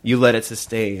you let it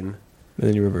sustain, And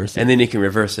then you reverse it. and then you can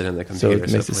reverse it in the So it computer,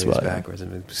 so it makes it plays swell, yeah. backwards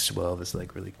and it swell this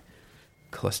like really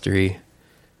clustery.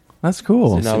 That's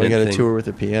cool. So now we got to thing. tour with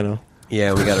the piano.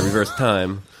 Yeah, we got to reverse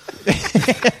time.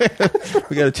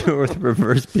 We got to tour with the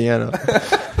reverse piano.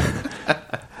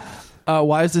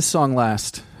 Why does this song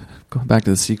last? Going back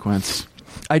to the sequence,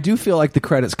 I do feel like the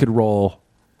credits could roll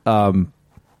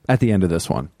at the end of this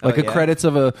one. Like Oh, the yeah? credits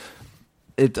of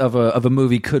a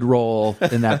movie could roll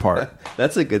in that part.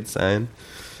 That's a good sign.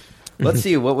 Let's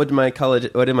see. What did my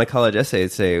college essay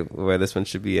say? Where this one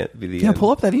should be the Yeah, end?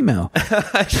 pull up that email.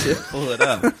 I should pull it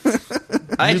up.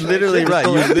 You literally right.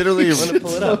 You literally want to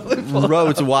pull it up.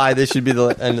 wrote why this should be the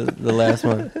end of the last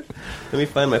one. Let me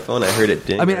find my phone. I heard it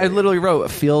ding. I mean, I literally wrote,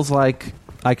 it feels like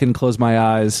I can close my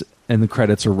eyes and the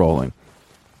credits are rolling.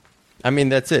 I mean,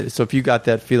 that's it. So if you got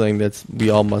that feeling, we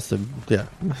all must have. Yeah,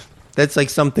 that's like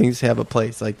some things have a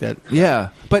place like that. Yeah.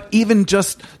 But even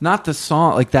just, not the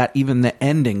song, like that, even the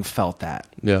ending felt that.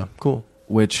 Yeah, cool.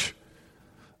 Which,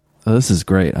 this is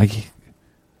great.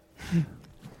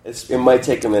 it might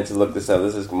take a minute to look this up.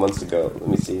 This is months ago. Let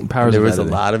me see. Powers There of was a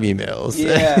editing. lot of emails.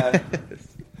 Yeah.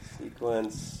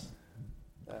 Sequence.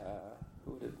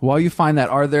 While you find that,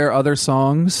 are there other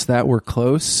songs that were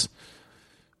close?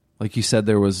 Like you said,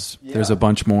 there's a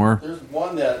bunch more. There's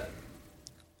one that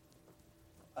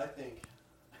I think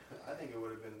it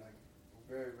would have been like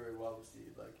very, very well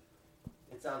received. Like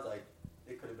it sounds like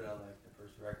it could have been on like the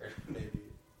first record, maybe.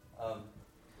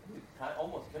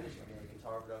 Almost finished it, like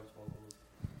guitar, but I was vocals.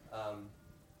 I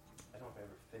don't know if I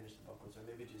ever finished the vocals, or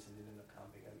maybe just didn't end up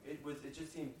comping. It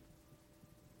just seemed,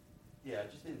 yeah,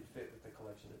 it just didn't fit with the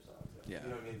collection of songs. Yeah.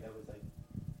 You know what I mean? That was like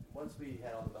once we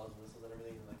had all the bells and whistles and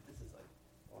everything, we're like, this is like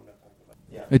what I'm not talking about.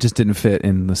 Yeah. It just didn't fit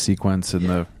in the sequence and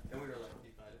the. And we were like,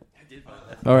 we find it. I did find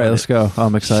that. All right, let's go.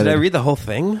 I'm excited. Should I read the whole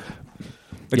thing?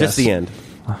 Or Yes. just the end?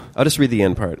 I'll just read the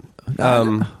end part.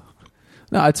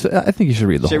 No, I think you should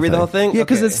read the Should I whole read thing. the whole thing? Yeah,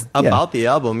 because Okay. it's About the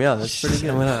album, yeah, that's pretty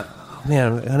good.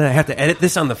 Man, I'm gonna have to edit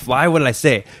this on the fly. What did I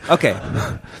say? Okay.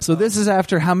 So this is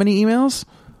after how many emails?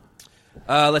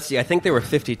 Let's see. I think there were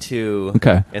 52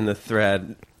 Okay. in the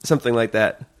thread. Something like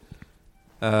that.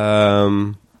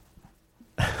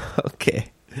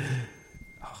 Okay.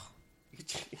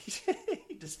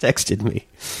 He just texted me.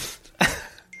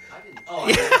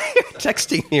 You're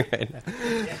texting me right now.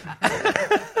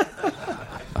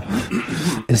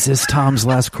 Is this Tom's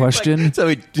last question?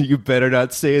 So you better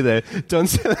not say that. Don't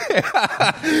say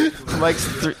that.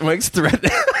 Mike's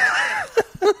threatening.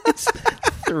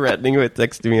 Threatening with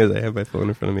texting me as I have my phone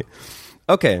in front of me.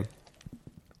 Okay.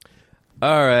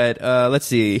 All right. Let's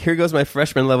see. Here goes my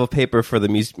freshman level paper for the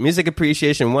Music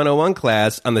Appreciation 101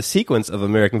 class on the sequence of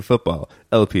American football.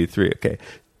 LP3. Okay.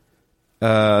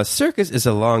 Circus is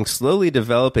a long, slowly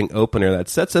developing opener that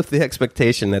sets up the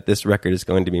expectation that this record is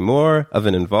going to be more of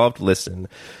an involved listen.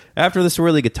 After the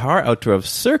swirly guitar outro of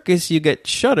Circus, you get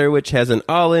Shudder, which has an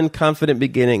all-in, confident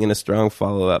beginning and a strong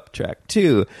follow-up. Track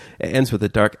 2. It ends with a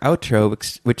dark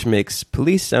outro, which makes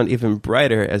Police sound even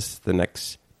brighter as the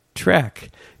next track.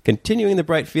 Continuing the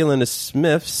bright feeling of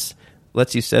Smiths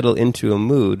lets you settle into a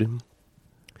mood.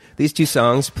 These two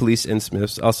songs, Police and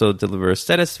Smiths, also deliver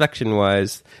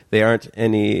satisfaction-wise. They aren't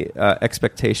any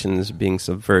expectations being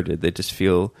subverted. They just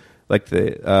feel like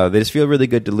they just feel really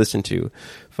good to listen to.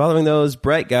 Following those,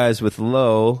 Bright Guys with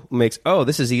Low makes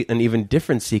this is an even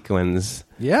different sequence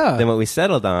than what we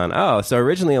settled on. Oh, so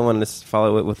originally I wanted to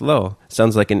follow it with Low.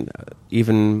 Sounds like an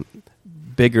even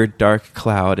bigger dark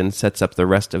cloud and sets up the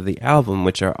rest of the album,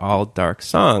 which are all dark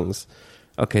songs.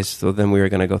 Okay, so then we were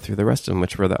going to go through the rest of them,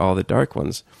 which were all the dark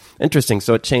ones. Interesting.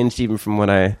 So it changed even from what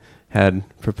I had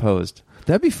proposed.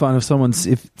 That'd be fun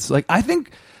if it's like, I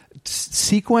think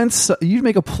sequence, you'd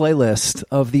make a playlist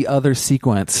of the other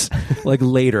sequence like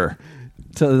later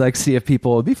to like see if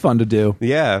people, it'd be fun to do.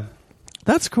 Yeah.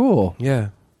 That's cool. Yeah.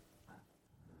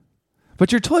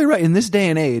 But you're totally right. In this day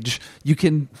and age,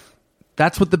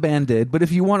 that's what the band did. But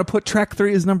if you want to put track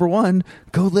 3 as number 1,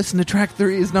 go listen to track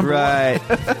 3 as number 1. Right.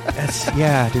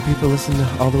 Do people listen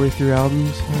to all the way through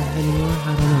albums anymore?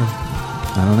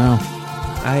 I don't know.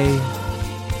 I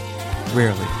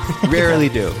rarely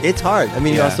do. It's hard. I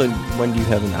mean, Yeah. also, when do you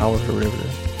have an hour or whatever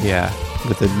Yeah.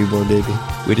 with a newborn baby?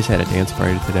 We just had a dance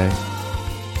party today.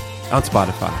 On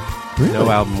Spotify. Really?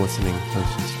 No album listening. It was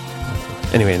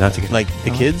just- Anyway, not to get... Like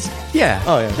the kids? Yeah.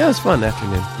 Oh, yeah. That was fun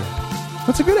afternoon. Yeah.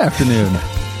 What's a good afternoon?